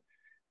table,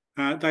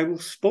 they will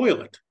spoil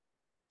it.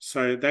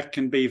 So that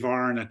can be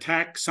via an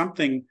attack, some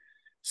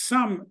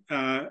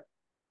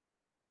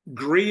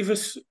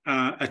grievous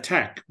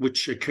attack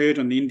which occurred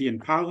on the Indian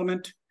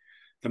Parliament.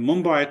 The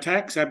Mumbai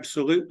attacks,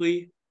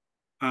 absolutely.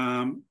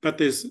 But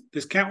there's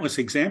countless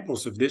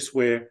examples of this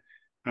where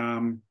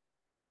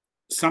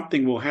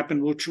something will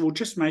happen which will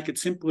just make it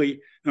simply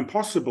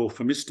impossible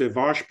for Mr.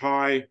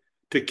 Vajpayee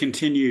to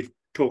continue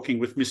talking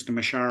with Mr.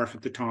 Musharraf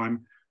at the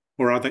time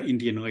or other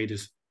Indian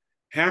leaders.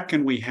 How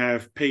can we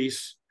have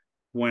peace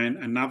when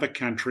another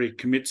country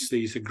commits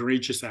these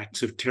egregious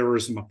acts of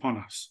terrorism upon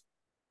us?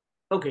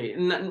 Okay,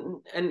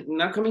 and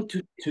now coming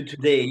to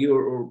today,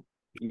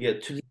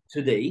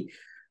 today,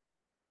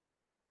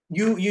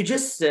 you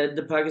just said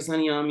the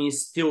Pakistani army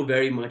is still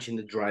very much in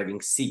the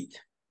driving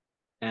seat,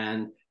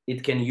 and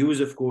it can use,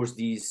 of course,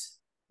 these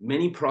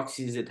many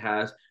proxies it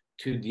has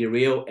to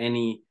derail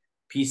any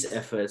peace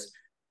efforts.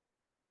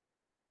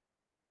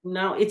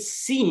 Now, it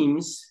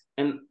seems,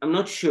 and I'm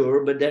not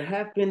sure, but there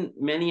have been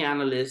many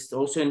analysts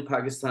also in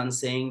Pakistan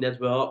saying that,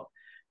 well,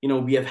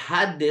 we have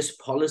had this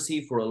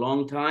policy for a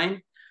long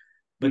time,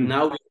 but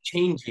now we're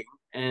changing,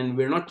 and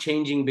we're not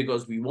changing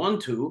because we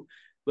want to,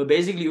 but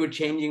basically we're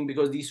changing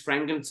because these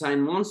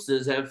Frankenstein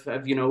monsters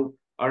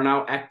are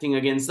now acting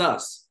against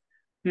us.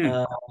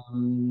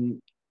 And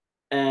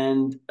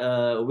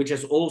which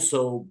has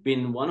also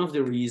been one of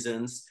the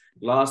reasons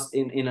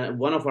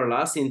one of our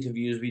last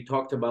interviews, we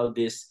talked about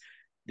this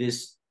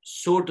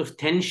sort of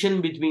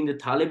tension between the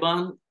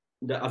Taliban,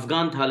 the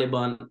Afghan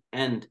Taliban,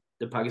 and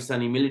the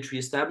Pakistani military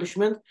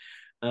establishment.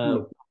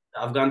 The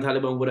Afghan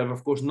Taliban would have,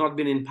 of course, not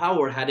been in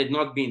power had it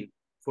not been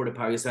for the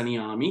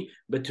Pakistani army.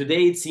 But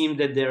today it seems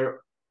that they're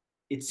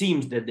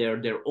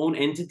their own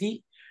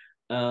entity,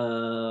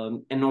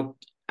 and not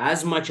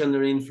as much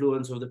under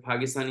influence of the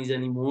Pakistanis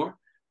anymore.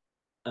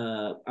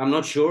 I'm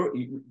not sure.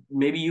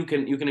 Maybe you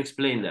can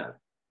explain that.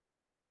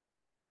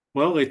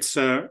 Well, it's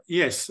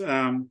yes,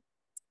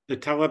 the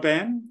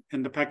Taliban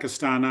and the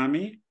Pakistan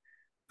Army.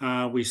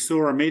 We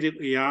saw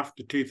immediately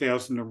after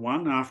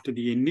 2001, after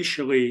the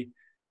initially,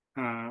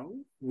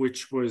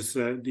 which was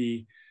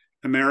the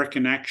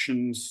American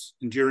actions,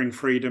 enduring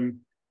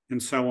freedom,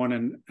 and so on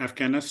in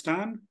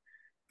Afghanistan,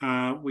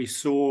 we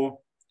saw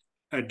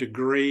a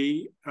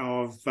degree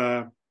of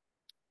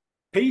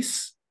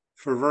peace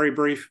for a very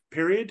brief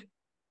period.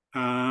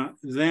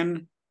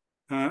 Then,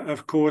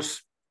 of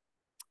course,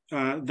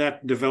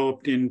 that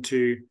developed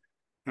into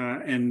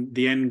and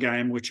the end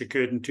game, which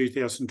occurred in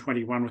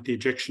 2021 with the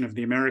ejection of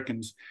the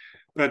Americans.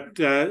 But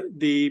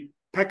the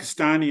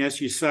Pakistani, as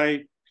you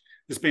say,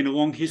 there's been a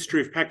long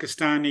history of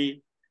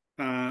Pakistani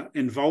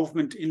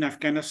involvement in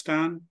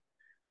Afghanistan.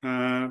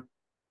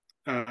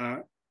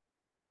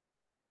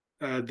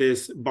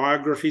 There's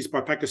biographies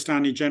by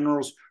Pakistani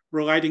generals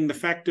relating the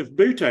fact of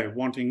Bhutto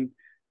wanting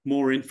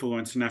more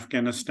influence in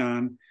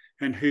Afghanistan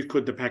and who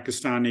could the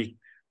Pakistani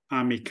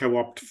army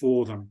co-opt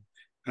for them.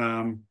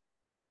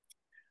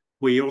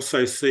 We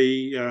also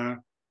see a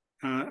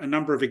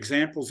number of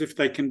examples, if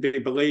they can be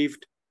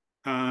believed,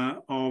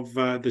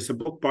 there's a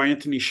book by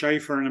Anthony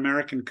Schaefer, an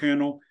American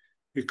colonel,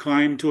 who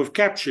claimed to have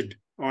captured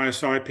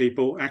ISI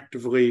people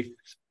actively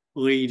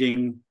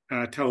leading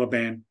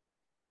Taliban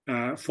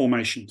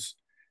formations.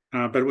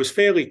 But it was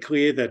fairly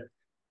clear that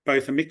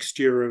both a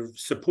mixture of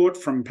support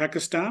from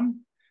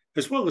Pakistan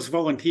as well as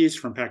volunteers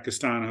from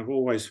Pakistan have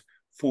always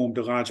formed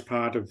a large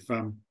part of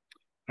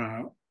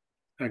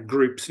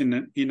groups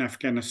in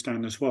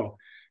Afghanistan as well.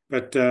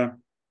 But the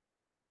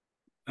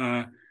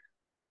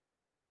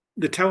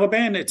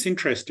Taliban, it's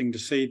interesting to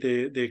see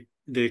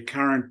their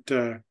current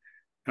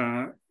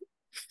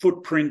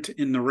footprint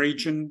in the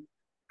region,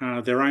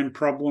 their own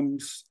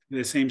problems.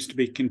 There seems to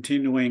be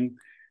continuing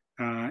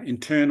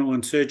internal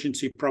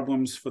insurgency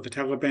problems for the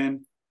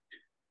Taliban.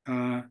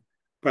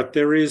 But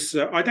there is,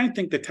 I don't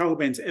think the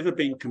Taliban's ever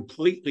been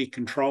completely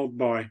controlled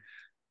by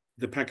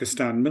the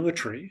Pakistan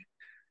military,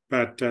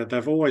 but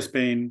they've always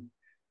been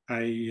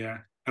a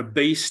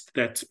beast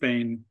that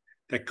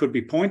could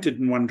be pointed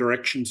in one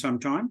direction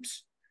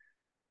sometimes,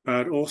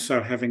 but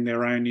also having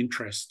their own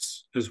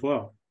interests as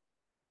well.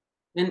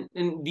 And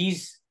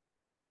these,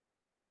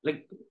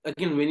 like,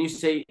 again, when you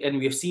say, and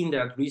we have seen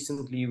that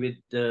recently with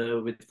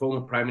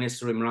former Prime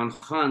Minister Imran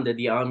Khan, that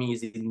the army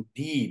is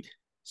indeed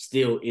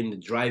still in the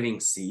driving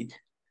seat.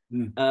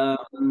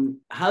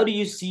 How do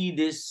you see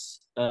this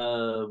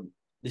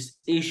this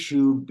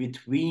issue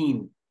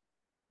between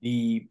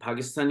the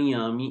Pakistani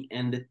army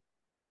and the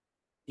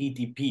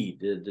TTP,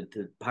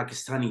 the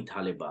Pakistani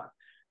Taliban?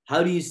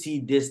 How do you see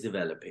this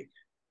developing?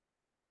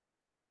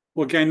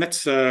 Well, again,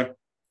 that's an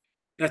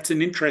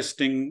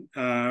interesting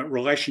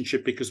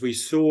relationship, because we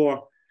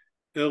saw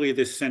earlier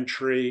this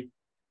century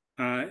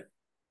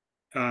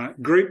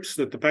groups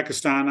that the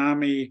Pakistan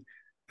army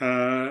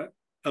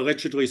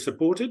allegedly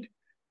supported,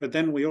 but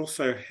then we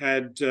also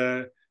had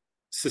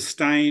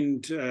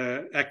sustained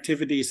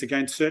activities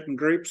against certain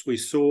groups. We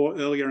saw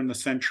earlier in the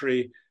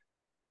century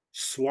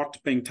SWAT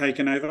being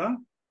taken over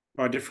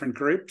by different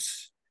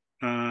groups,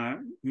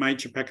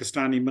 major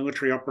Pakistani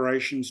military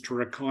operations to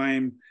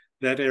reclaim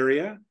that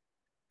area.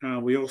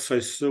 We also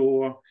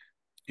saw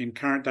in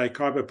current day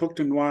Khyber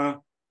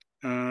Pakhtunkhwa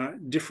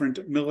different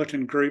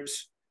militant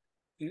groups,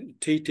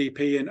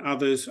 TTP and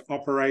others,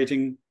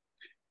 operating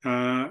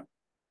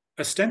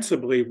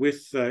ostensibly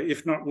with,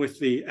 if not with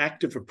the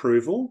active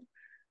approval,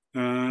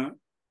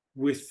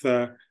 with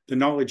the the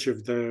knowledge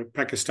of the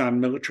Pakistan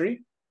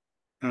military.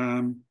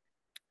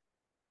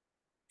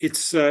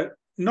 It's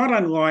not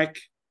unlike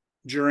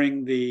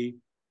during the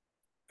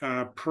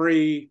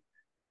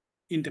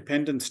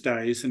pre-independence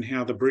days and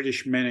how the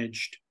British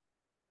managed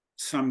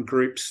some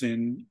groups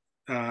in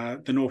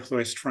the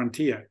northwest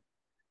frontier,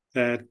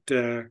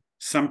 that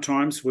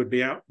sometimes would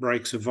be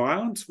outbreaks of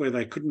violence where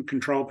they couldn't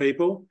control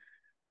people.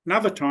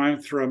 Another time,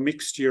 through a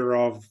mixture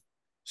of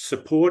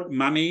support,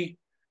 money,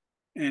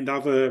 and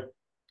other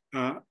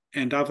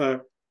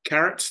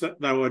carrots that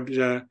they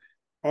would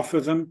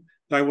offer them,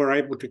 they were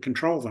able to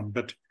control them.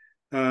 But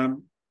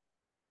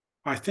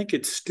I think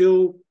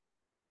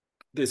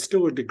there's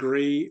still a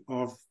degree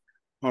of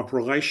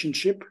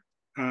relationship,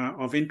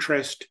 of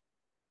interest,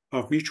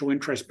 of mutual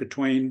interest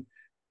between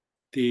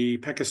the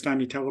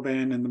Pakistani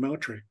Taliban and the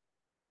military.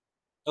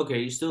 Okay,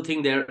 you still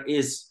think there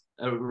is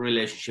a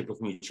relationship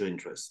of mutual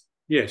interest?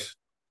 Yes.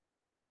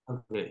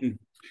 Okay.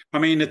 I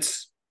mean,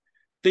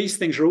 these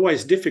things are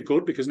always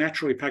difficult because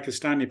naturally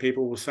Pakistani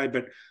people will say,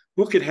 but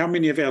look at how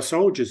many of our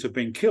soldiers have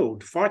been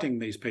killed fighting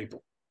these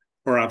people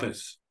or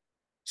others.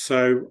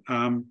 So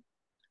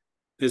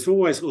there's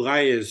always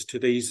layers to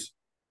these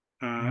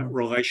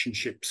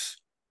relationships,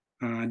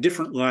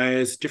 different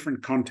layers,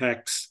 different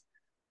contacts,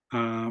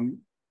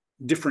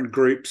 different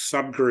groups,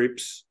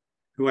 subgroups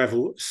who have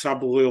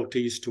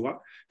sub-loyalties to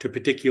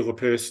particular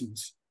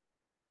persons.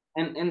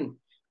 And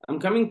I'm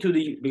coming to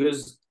the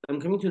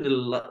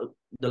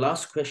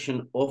last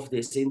question of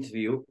this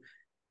interview,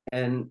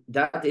 and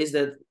that is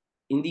that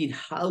indeed,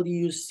 how do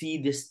you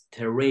see this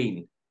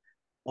terrain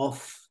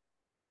of,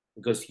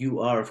 because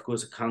you are of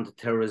course a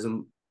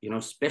counterterrorism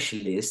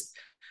specialist,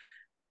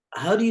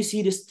 how do you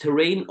see this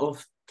terrain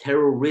of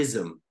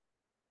terrorism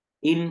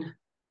in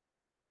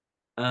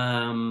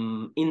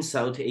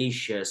South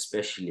Asia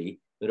especially,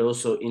 but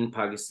also in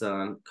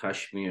Pakistan,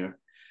 Kashmir?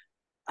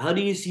 How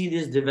do you see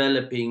this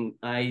developing?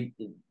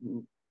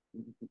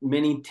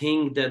 Many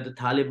think that the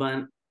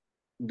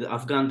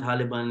Afghan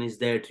Taliban is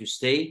there to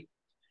stay.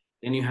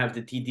 Then you have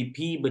the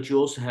TTP, but you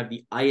also have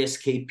the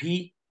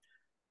ISKP.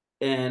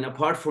 And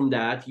apart from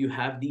that, you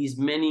have these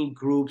many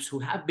groups who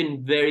have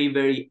been very,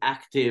 very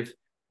active.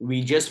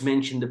 We just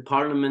mentioned the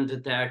parliament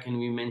attack, and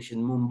we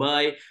mentioned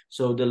Mumbai.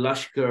 So the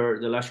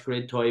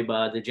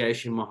Lashkar-e-Toiba, the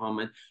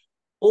Jaish-e-Mohammed,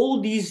 all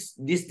this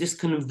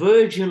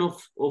conversion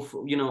of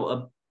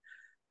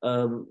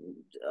a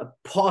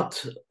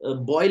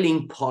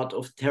boiling pot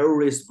of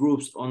terrorist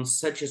groups on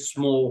such a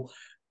small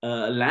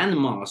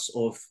landmass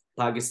of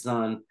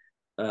Pakistan,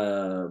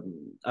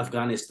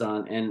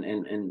 Afghanistan,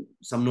 and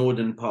some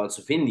northern parts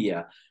of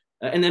India.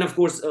 And then, of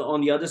course,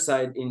 on the other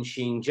side in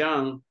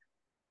Xinjiang,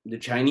 the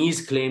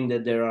Chinese claim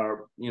that there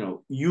are,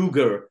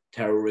 Uyghur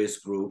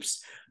terrorist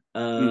groups.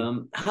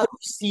 How do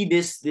you see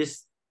this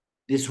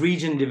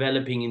region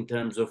developing in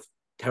terms of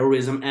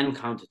terrorism and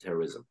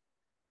counterterrorism?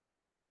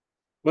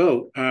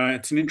 Well,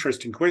 it's an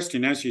interesting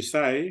question. As you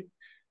say,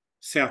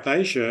 South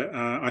Asia,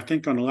 I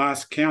think on the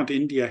last count,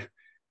 India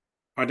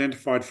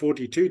identified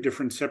 42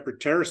 different separate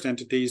terrorist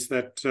entities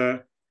that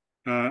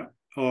are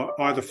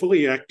either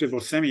fully active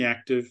or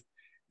semi-active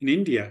in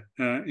India,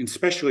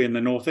 especially in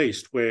the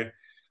northeast, where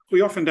we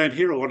often don't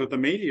hear a lot of the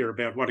media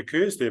about what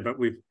occurs there, but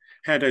we've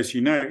had, as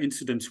you know,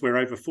 incidents where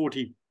over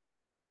 40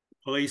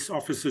 police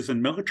officers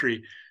and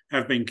military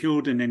have been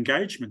killed in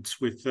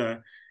engagements with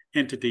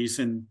entities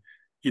in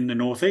the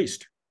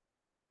northeast.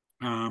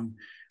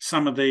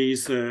 Some of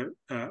these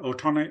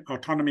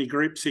autonomy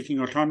groups seeking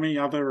autonomy,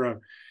 other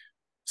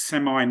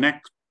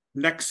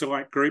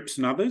semi-Naxalite groups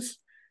and others.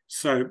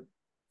 So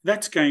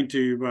that's going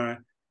to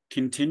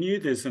continue.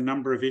 There's a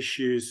number of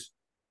issues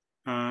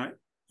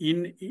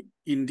in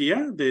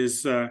India.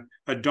 There's a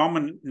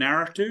dominant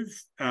narrative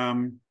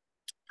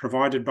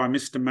provided by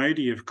Mr.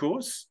 Modi, of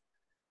course,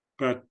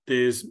 but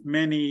there's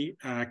many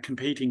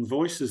competing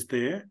voices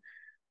there.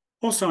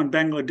 Also in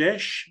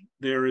Bangladesh,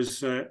 there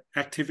is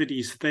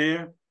activities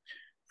there.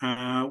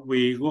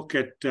 We look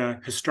at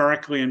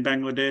historically in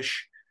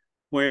Bangladesh,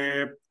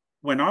 where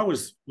when I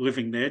was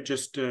living there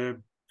just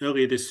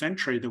earlier this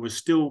century, there was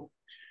still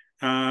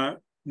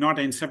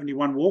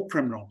 1971 war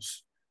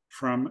criminals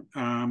from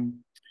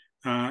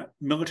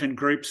militant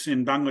groups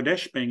in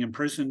Bangladesh being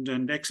imprisoned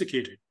and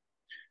executed.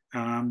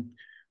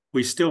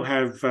 We still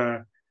have,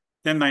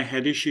 then they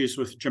had issues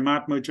with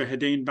Jamaat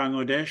Mujahideen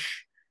Bangladesh,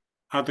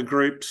 other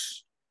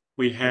groups.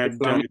 We had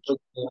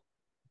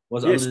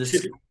was yes, under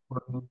this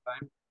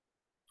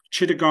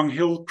Chittagong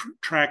Hill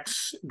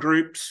Tracks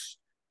groups.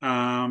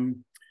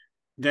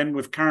 Then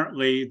with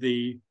currently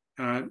the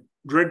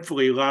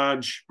dreadfully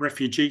large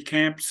refugee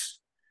camps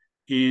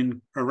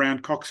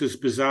around Cox's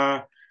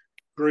Bazar,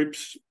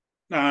 groups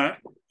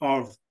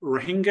of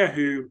Rohingya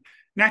who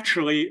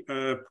naturally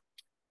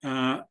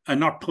are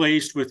not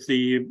pleased with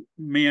the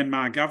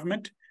Myanmar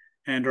government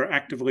and are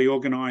actively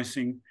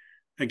organising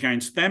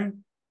against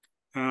them.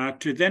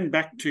 To then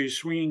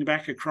swinging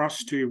back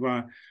across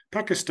to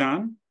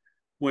Pakistan,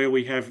 where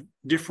we have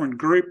different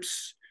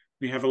groups.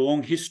 We have a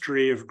long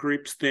history of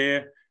groups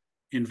there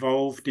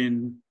involved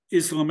in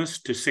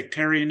Islamist to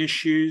sectarian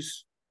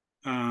issues,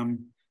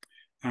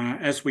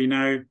 As we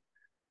know,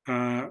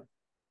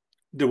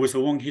 there was a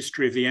long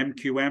history of the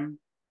MQM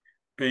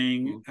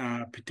being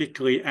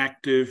particularly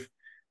active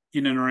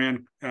in and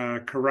around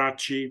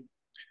Karachi.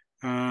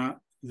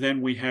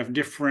 Then we have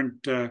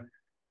different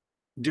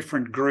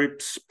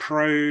groups,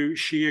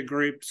 pro-Shia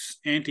groups,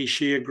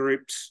 anti-Shia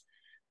groups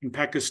in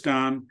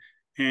Pakistan.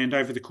 And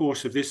over the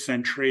course of this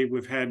century,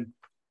 we've had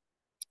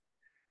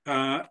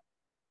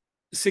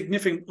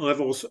significant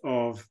levels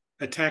of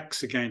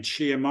attacks against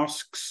Shia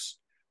mosques,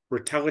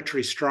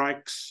 retaliatory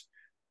strikes.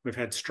 We've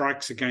had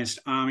strikes against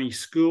army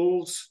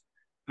schools.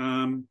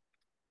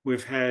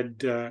 We've had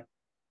the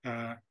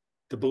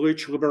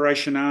Baluch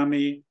Liberation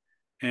Army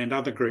and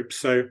other groups.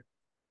 So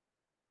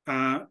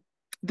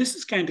this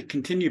is going to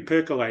continue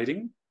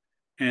percolating,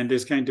 and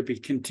there's going to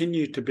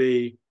continue to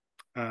be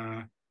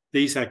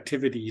these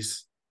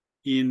activities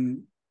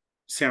in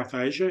South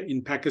Asia,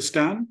 in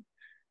Pakistan.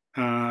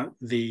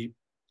 The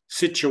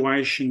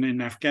situation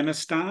in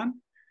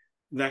Afghanistan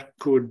that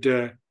could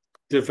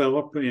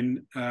develop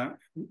in a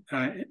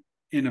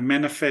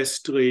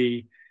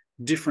manifestly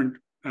different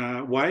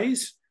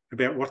ways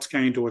about what's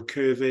going to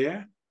occur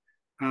there.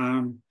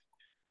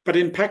 But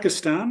in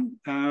Pakistan,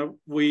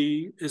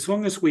 as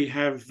long as we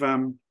have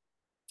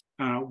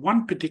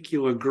one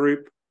particular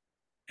group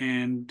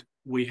and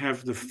we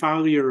have the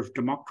failure of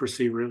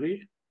democracy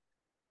really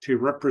to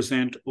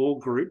represent all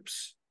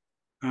groups,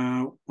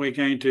 we're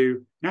going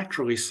to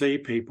naturally see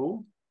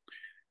people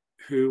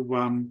who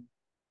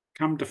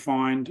come to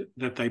find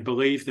that they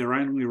believe their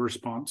only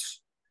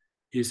response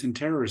is in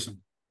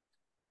terrorism.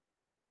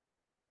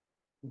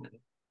 Okay.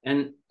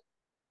 And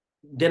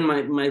then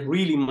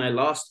my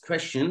last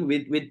question,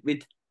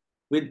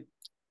 with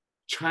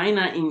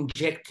China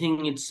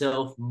injecting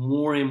itself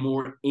more and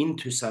more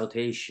into South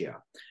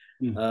Asia.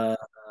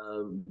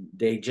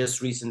 They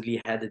just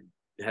recently had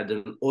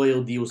an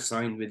oil deal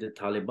signed with the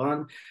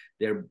Taliban.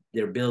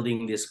 They're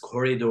building this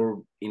corridor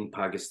in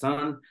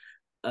Pakistan.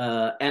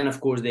 And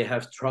of course, they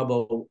have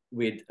trouble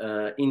with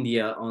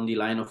India on the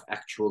line of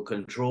actual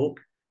control.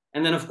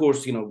 And then, of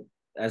course,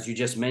 as you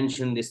just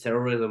mentioned, this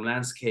terrorism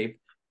landscape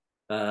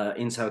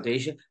in South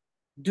Asia.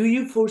 Do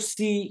you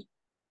foresee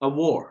a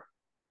war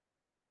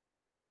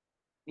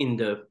in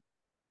the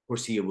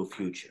foreseeable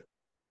future?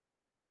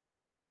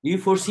 Do you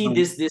foresee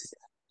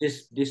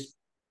this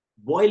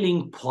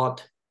boiling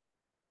pot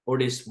or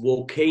this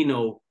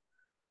volcano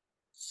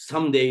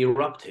someday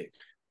erupting?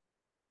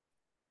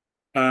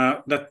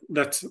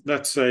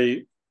 That's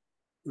a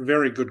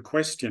very good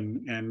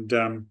question,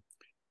 and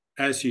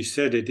as you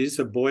said, it is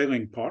a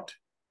boiling pot.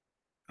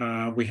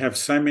 We have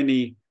so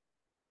many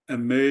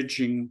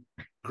emerging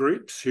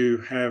groups who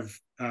have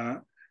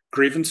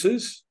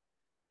grievances,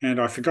 and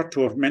I forgot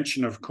to have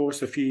mentioned, of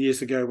course, a few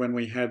years ago when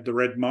we had the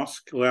Red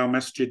Mosque, Lal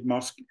Masjid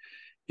Mosque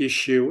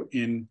issue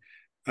in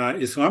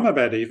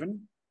Islamabad.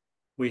 Even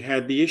we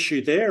had the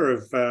issue there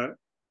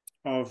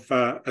of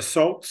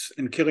assaults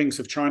and killings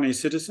of Chinese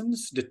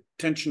citizens,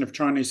 detention of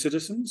Chinese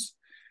citizens.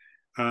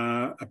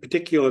 A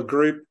particular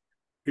group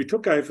who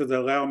took over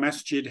the Lal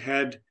Masjid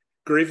had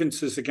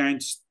grievances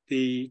against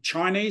the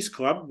Chinese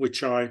club,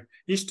 which I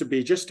used to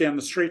be just down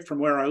the street from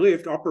where I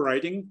lived,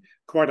 operating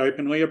quite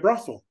openly a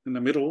brothel in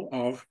the middle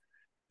of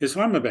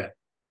Islamabad,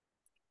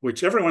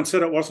 which everyone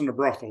said it wasn't a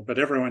brothel, but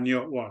everyone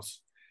knew it was.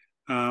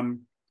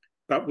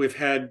 But we've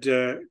had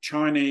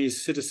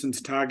Chinese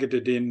citizens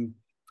targeted in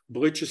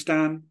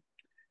Baluchistan,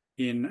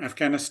 in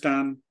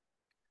Afghanistan.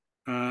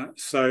 And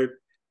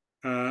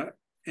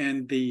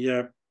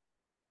the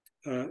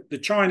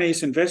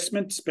Chinese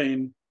investment's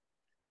been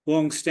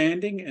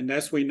long-standing, and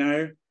as we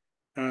know,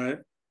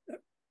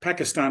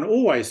 Pakistan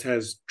always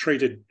has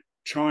treated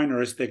China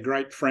as their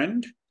great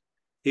friend,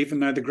 even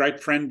though the great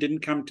friend didn't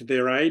come to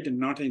their aid in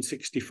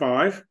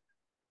 1965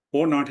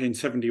 or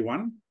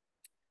 1971.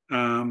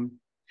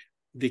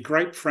 The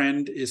great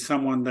friend is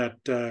someone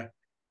that,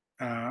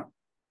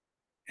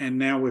 and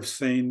now we've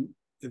seen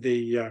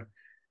a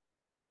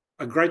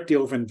great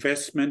deal of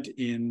investment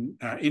in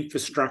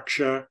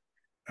infrastructure,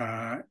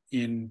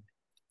 in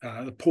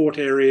the port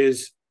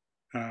areas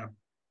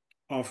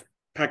of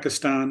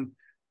Pakistan,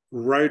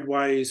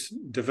 roadways,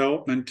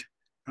 development.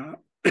 I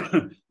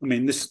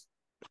mean,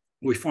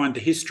 we find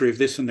the history of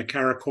this in the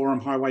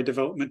Karakoram highway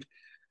development.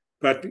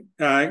 But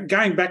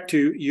going back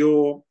to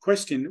your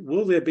question,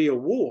 will there be a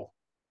war?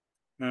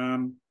 A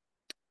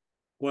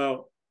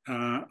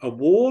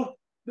war,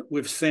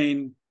 we've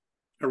seen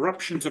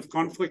eruptions of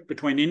conflict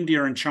between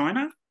India and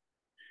China,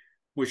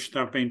 which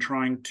they've been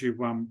trying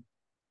to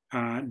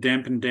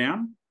dampen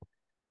down.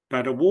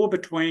 But a war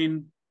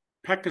between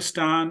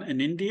Pakistan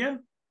and India,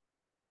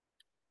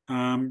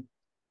 I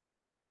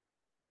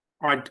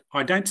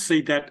don't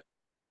see that,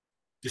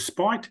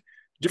 despite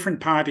different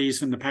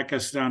parties in the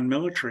Pakistan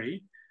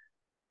military,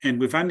 and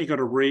we've only got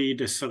to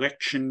read a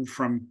selection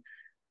from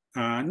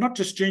not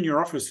just junior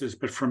officers,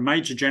 but from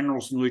major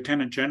generals and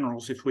lieutenant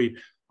generals, if we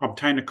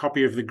obtain a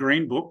copy of the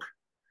Green Book,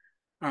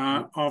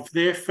 of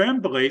their firm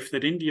belief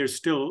that India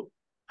still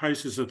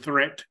poses a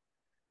threat,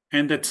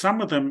 and that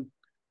some of them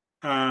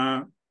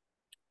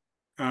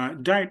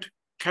don't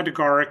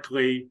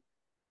categorically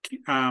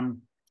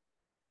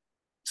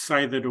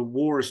say that a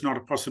war is not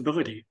a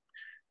possibility.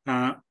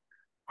 I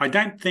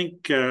don't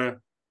think it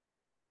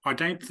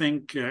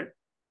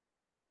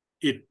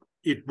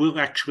will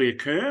actually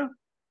occur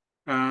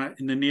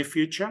in the near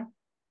future.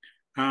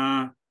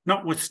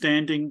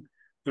 Notwithstanding,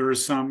 there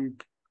is some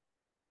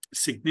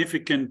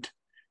significant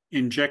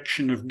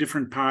injection of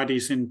different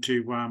parties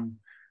into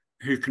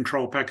who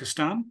control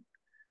Pakistan.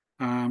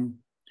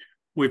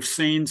 We've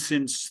seen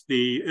since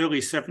the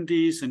early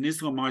 70s an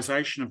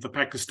Islamization of the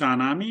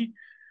Pakistan Army.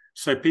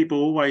 So people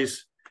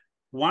always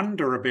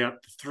wonder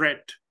about the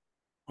threat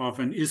of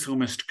an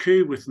Islamist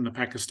coup within the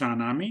Pakistan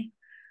Army.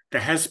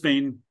 There has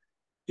been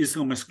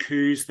Islamist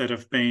coups that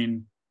have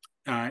been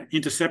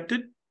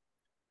intercepted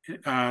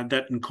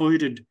that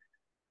included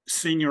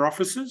senior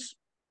officers.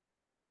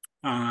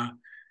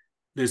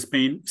 There's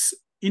been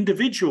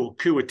individual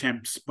coup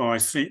attempts by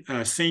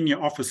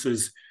senior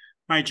officers.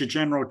 Major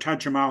General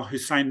Tajumal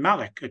Hussain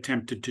Malik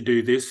attempted to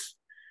do this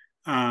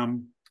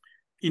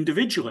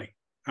individually.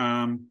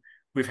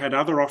 We've had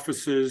other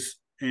officers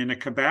in a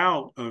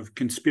cabal of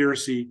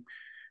conspiracies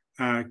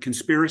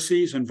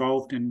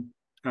involved in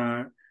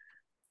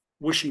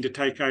wishing to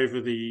take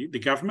over the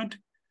government.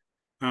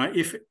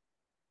 If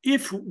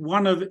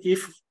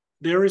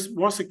there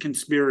was a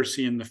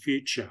conspiracy in the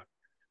future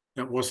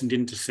that wasn't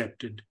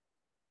intercepted,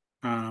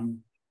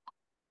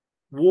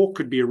 war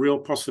could be a real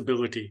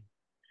possibility.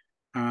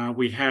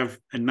 We have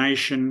a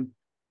nation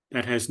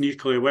that has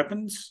nuclear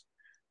weapons.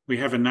 We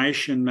have a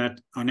nation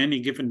that on any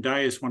given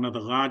day is one of the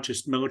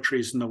largest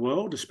militaries in the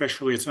world,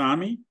 especially its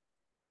army.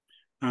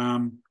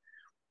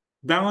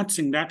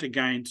 Balancing that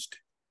against,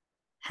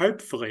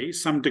 hopefully,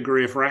 some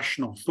degree of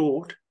rational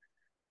thought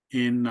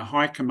in the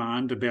high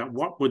command about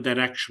what would that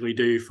actually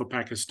do for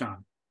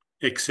Pakistan,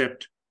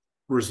 except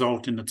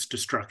result in its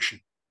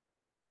destruction.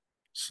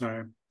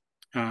 So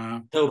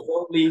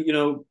probably,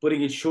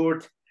 putting it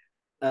short,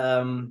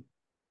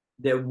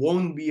 there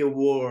won't be a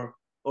war,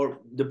 or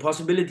the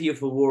possibility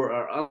of a war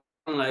are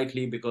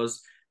unlikely,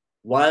 because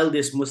while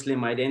this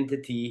Muslim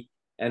identity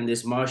and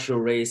this martial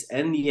race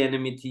and the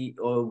enmity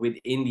with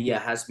India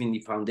has been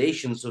the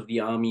foundations of the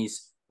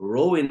army's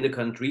role in the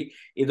country,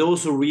 it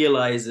also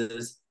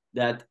realizes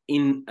that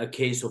in a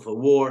case of a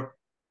war,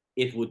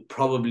 it would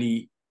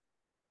probably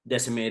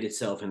decimate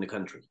itself in the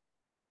country.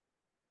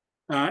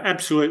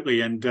 Absolutely,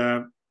 and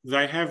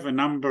they have a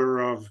number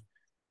of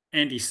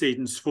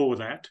antecedents for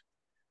that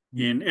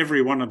in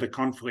every one of the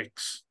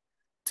conflicts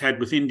it's had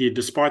with India,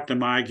 despite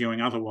them arguing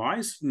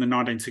otherwise. In the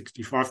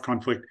 1965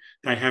 conflict,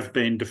 they have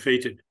been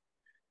defeated.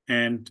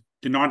 And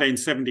the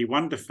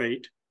 1971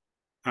 defeat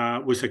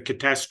was a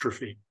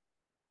catastrophe.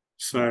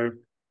 So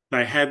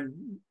they had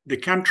the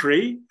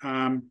country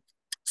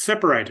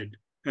separated,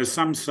 as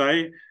some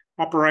say,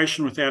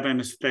 operation without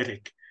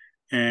anaesthetic.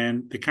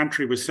 And the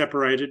country was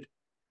separated.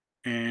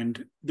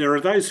 And there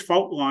are those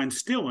fault lines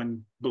still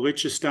in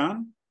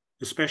Balochistan,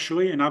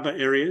 especially in other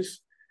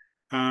areas,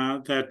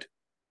 that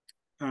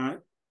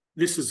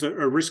this is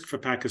a risk for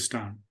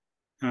Pakistan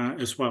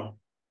as well.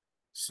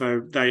 So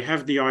they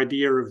have the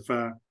idea of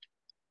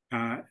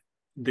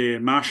their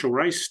martial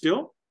race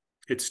still.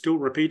 It's still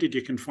repeated.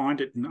 You can find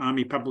it in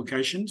army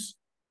publications.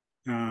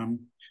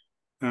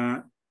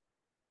 There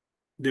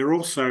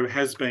also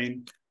has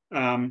been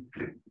a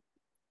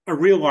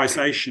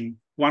realisation,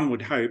 one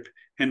would hope,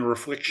 and a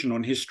reflection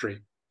on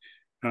history.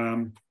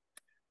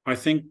 I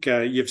think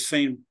you've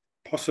seen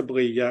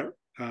possibly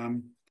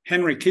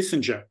Henry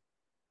Kissinger,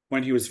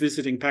 when he was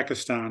visiting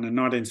Pakistan in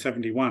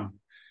 1971,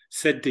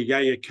 said to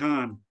Yahya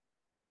Khan,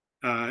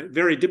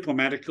 very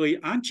diplomatically,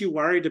 aren't you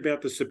worried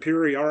about the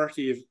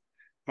superiority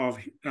of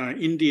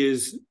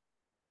India's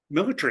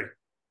military?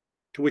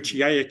 To which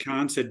Yahya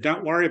Khan said,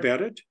 don't worry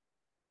about it,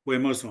 we're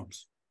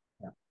Muslims.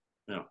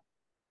 Yeah.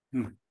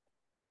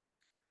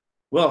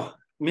 Well,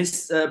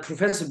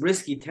 Professor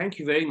Briskey, thank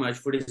you very much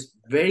for this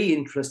very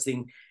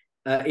interesting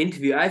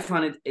interview. I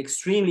found it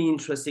extremely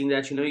interesting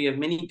that, you have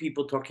many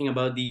people talking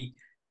about the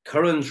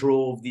current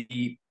role of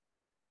the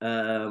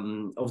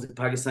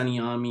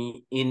Pakistani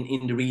army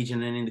in the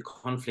region and in the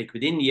conflict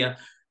with India.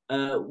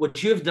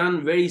 What you have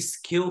done very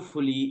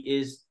skillfully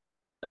is,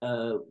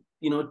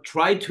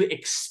 try to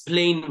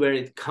explain where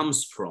it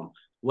comes from,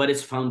 what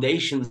its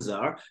foundations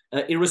are,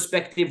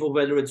 irrespective of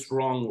whether it's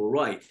wrong or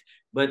right,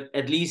 but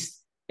at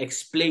least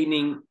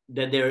explaining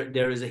that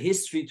there is a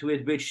history to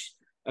it, which,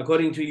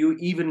 according to you,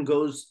 even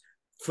goes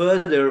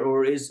further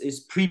or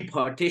is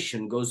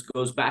pre-partition,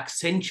 goes back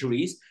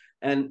centuries.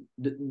 And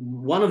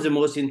one of the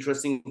most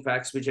interesting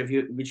facts which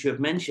you have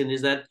mentioned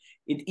is that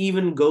it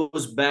even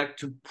goes back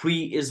to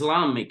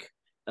pre-Islamic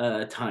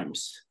times.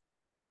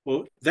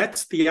 Well,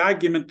 that's the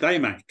argument they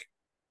make.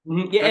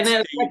 Yeah,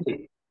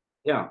 exactly.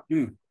 Yeah.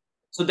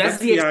 So that's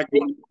the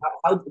argument.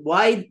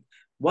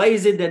 Why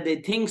is it that they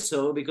think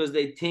so? Because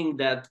they think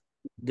that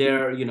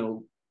their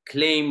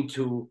claim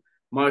to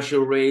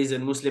martial race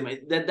and Muslim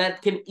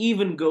that can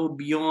even go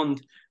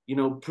beyond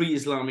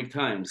pre-Islamic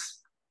times.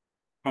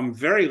 I'm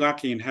very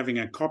lucky in having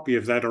a copy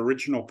of that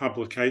original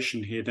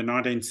publication here, the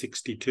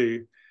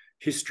 1962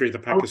 history of the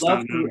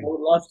Pakistani Army. I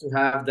would love to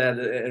have that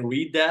and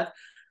read that.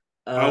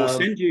 I'll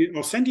send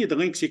you the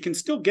links. You can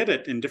still get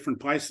it in different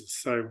places.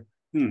 So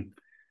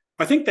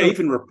I think they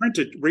even reprint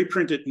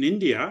it in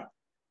India,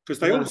 because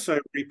they also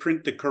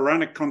reprint the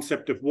Quranic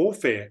concept of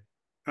warfare.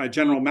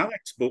 General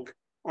Malik's book.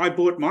 I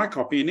bought my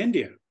copy in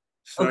India.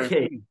 So,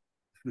 okay.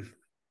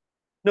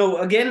 No,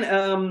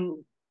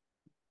 again,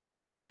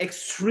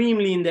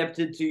 extremely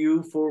indebted to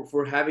you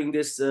for having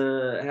this, being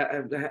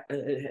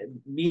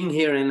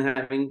here and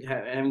having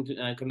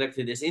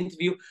conducted this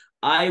interview.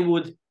 I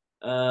would,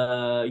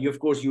 of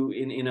course,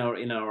 in our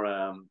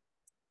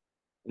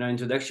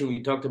introduction,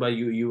 we talked about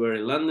you were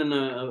in London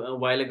a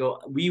while ago.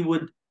 We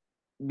would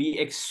be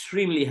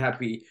extremely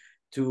happy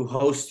to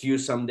host you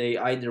someday,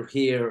 either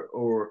here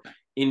or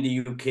in the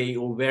UK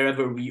or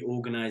wherever we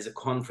organize a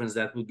conference.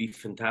 That would be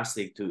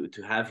fantastic to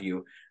have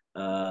you.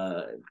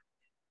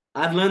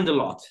 I've learned a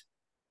lot.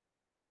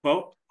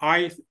 Well,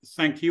 I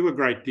thank you a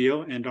great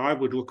deal, and I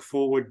would look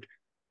forward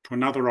to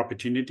another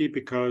opportunity,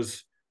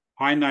 because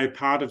I know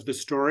part of the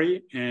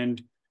story,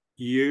 and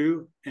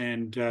you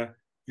and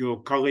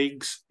your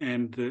colleagues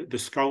and the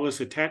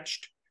scholars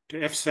attached to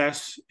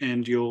EFSAS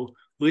and your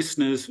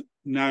listeners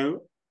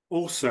know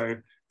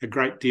also a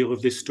great deal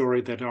of this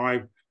story that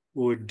I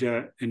would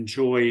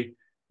enjoy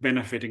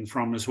benefiting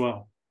from as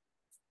well.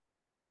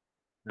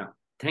 No,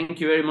 thank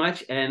you very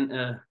much,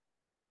 and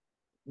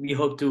we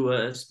hope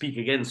to speak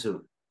again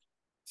soon.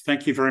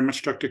 Thank you very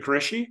much, Dr.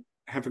 Qureshi.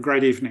 Have a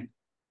great evening.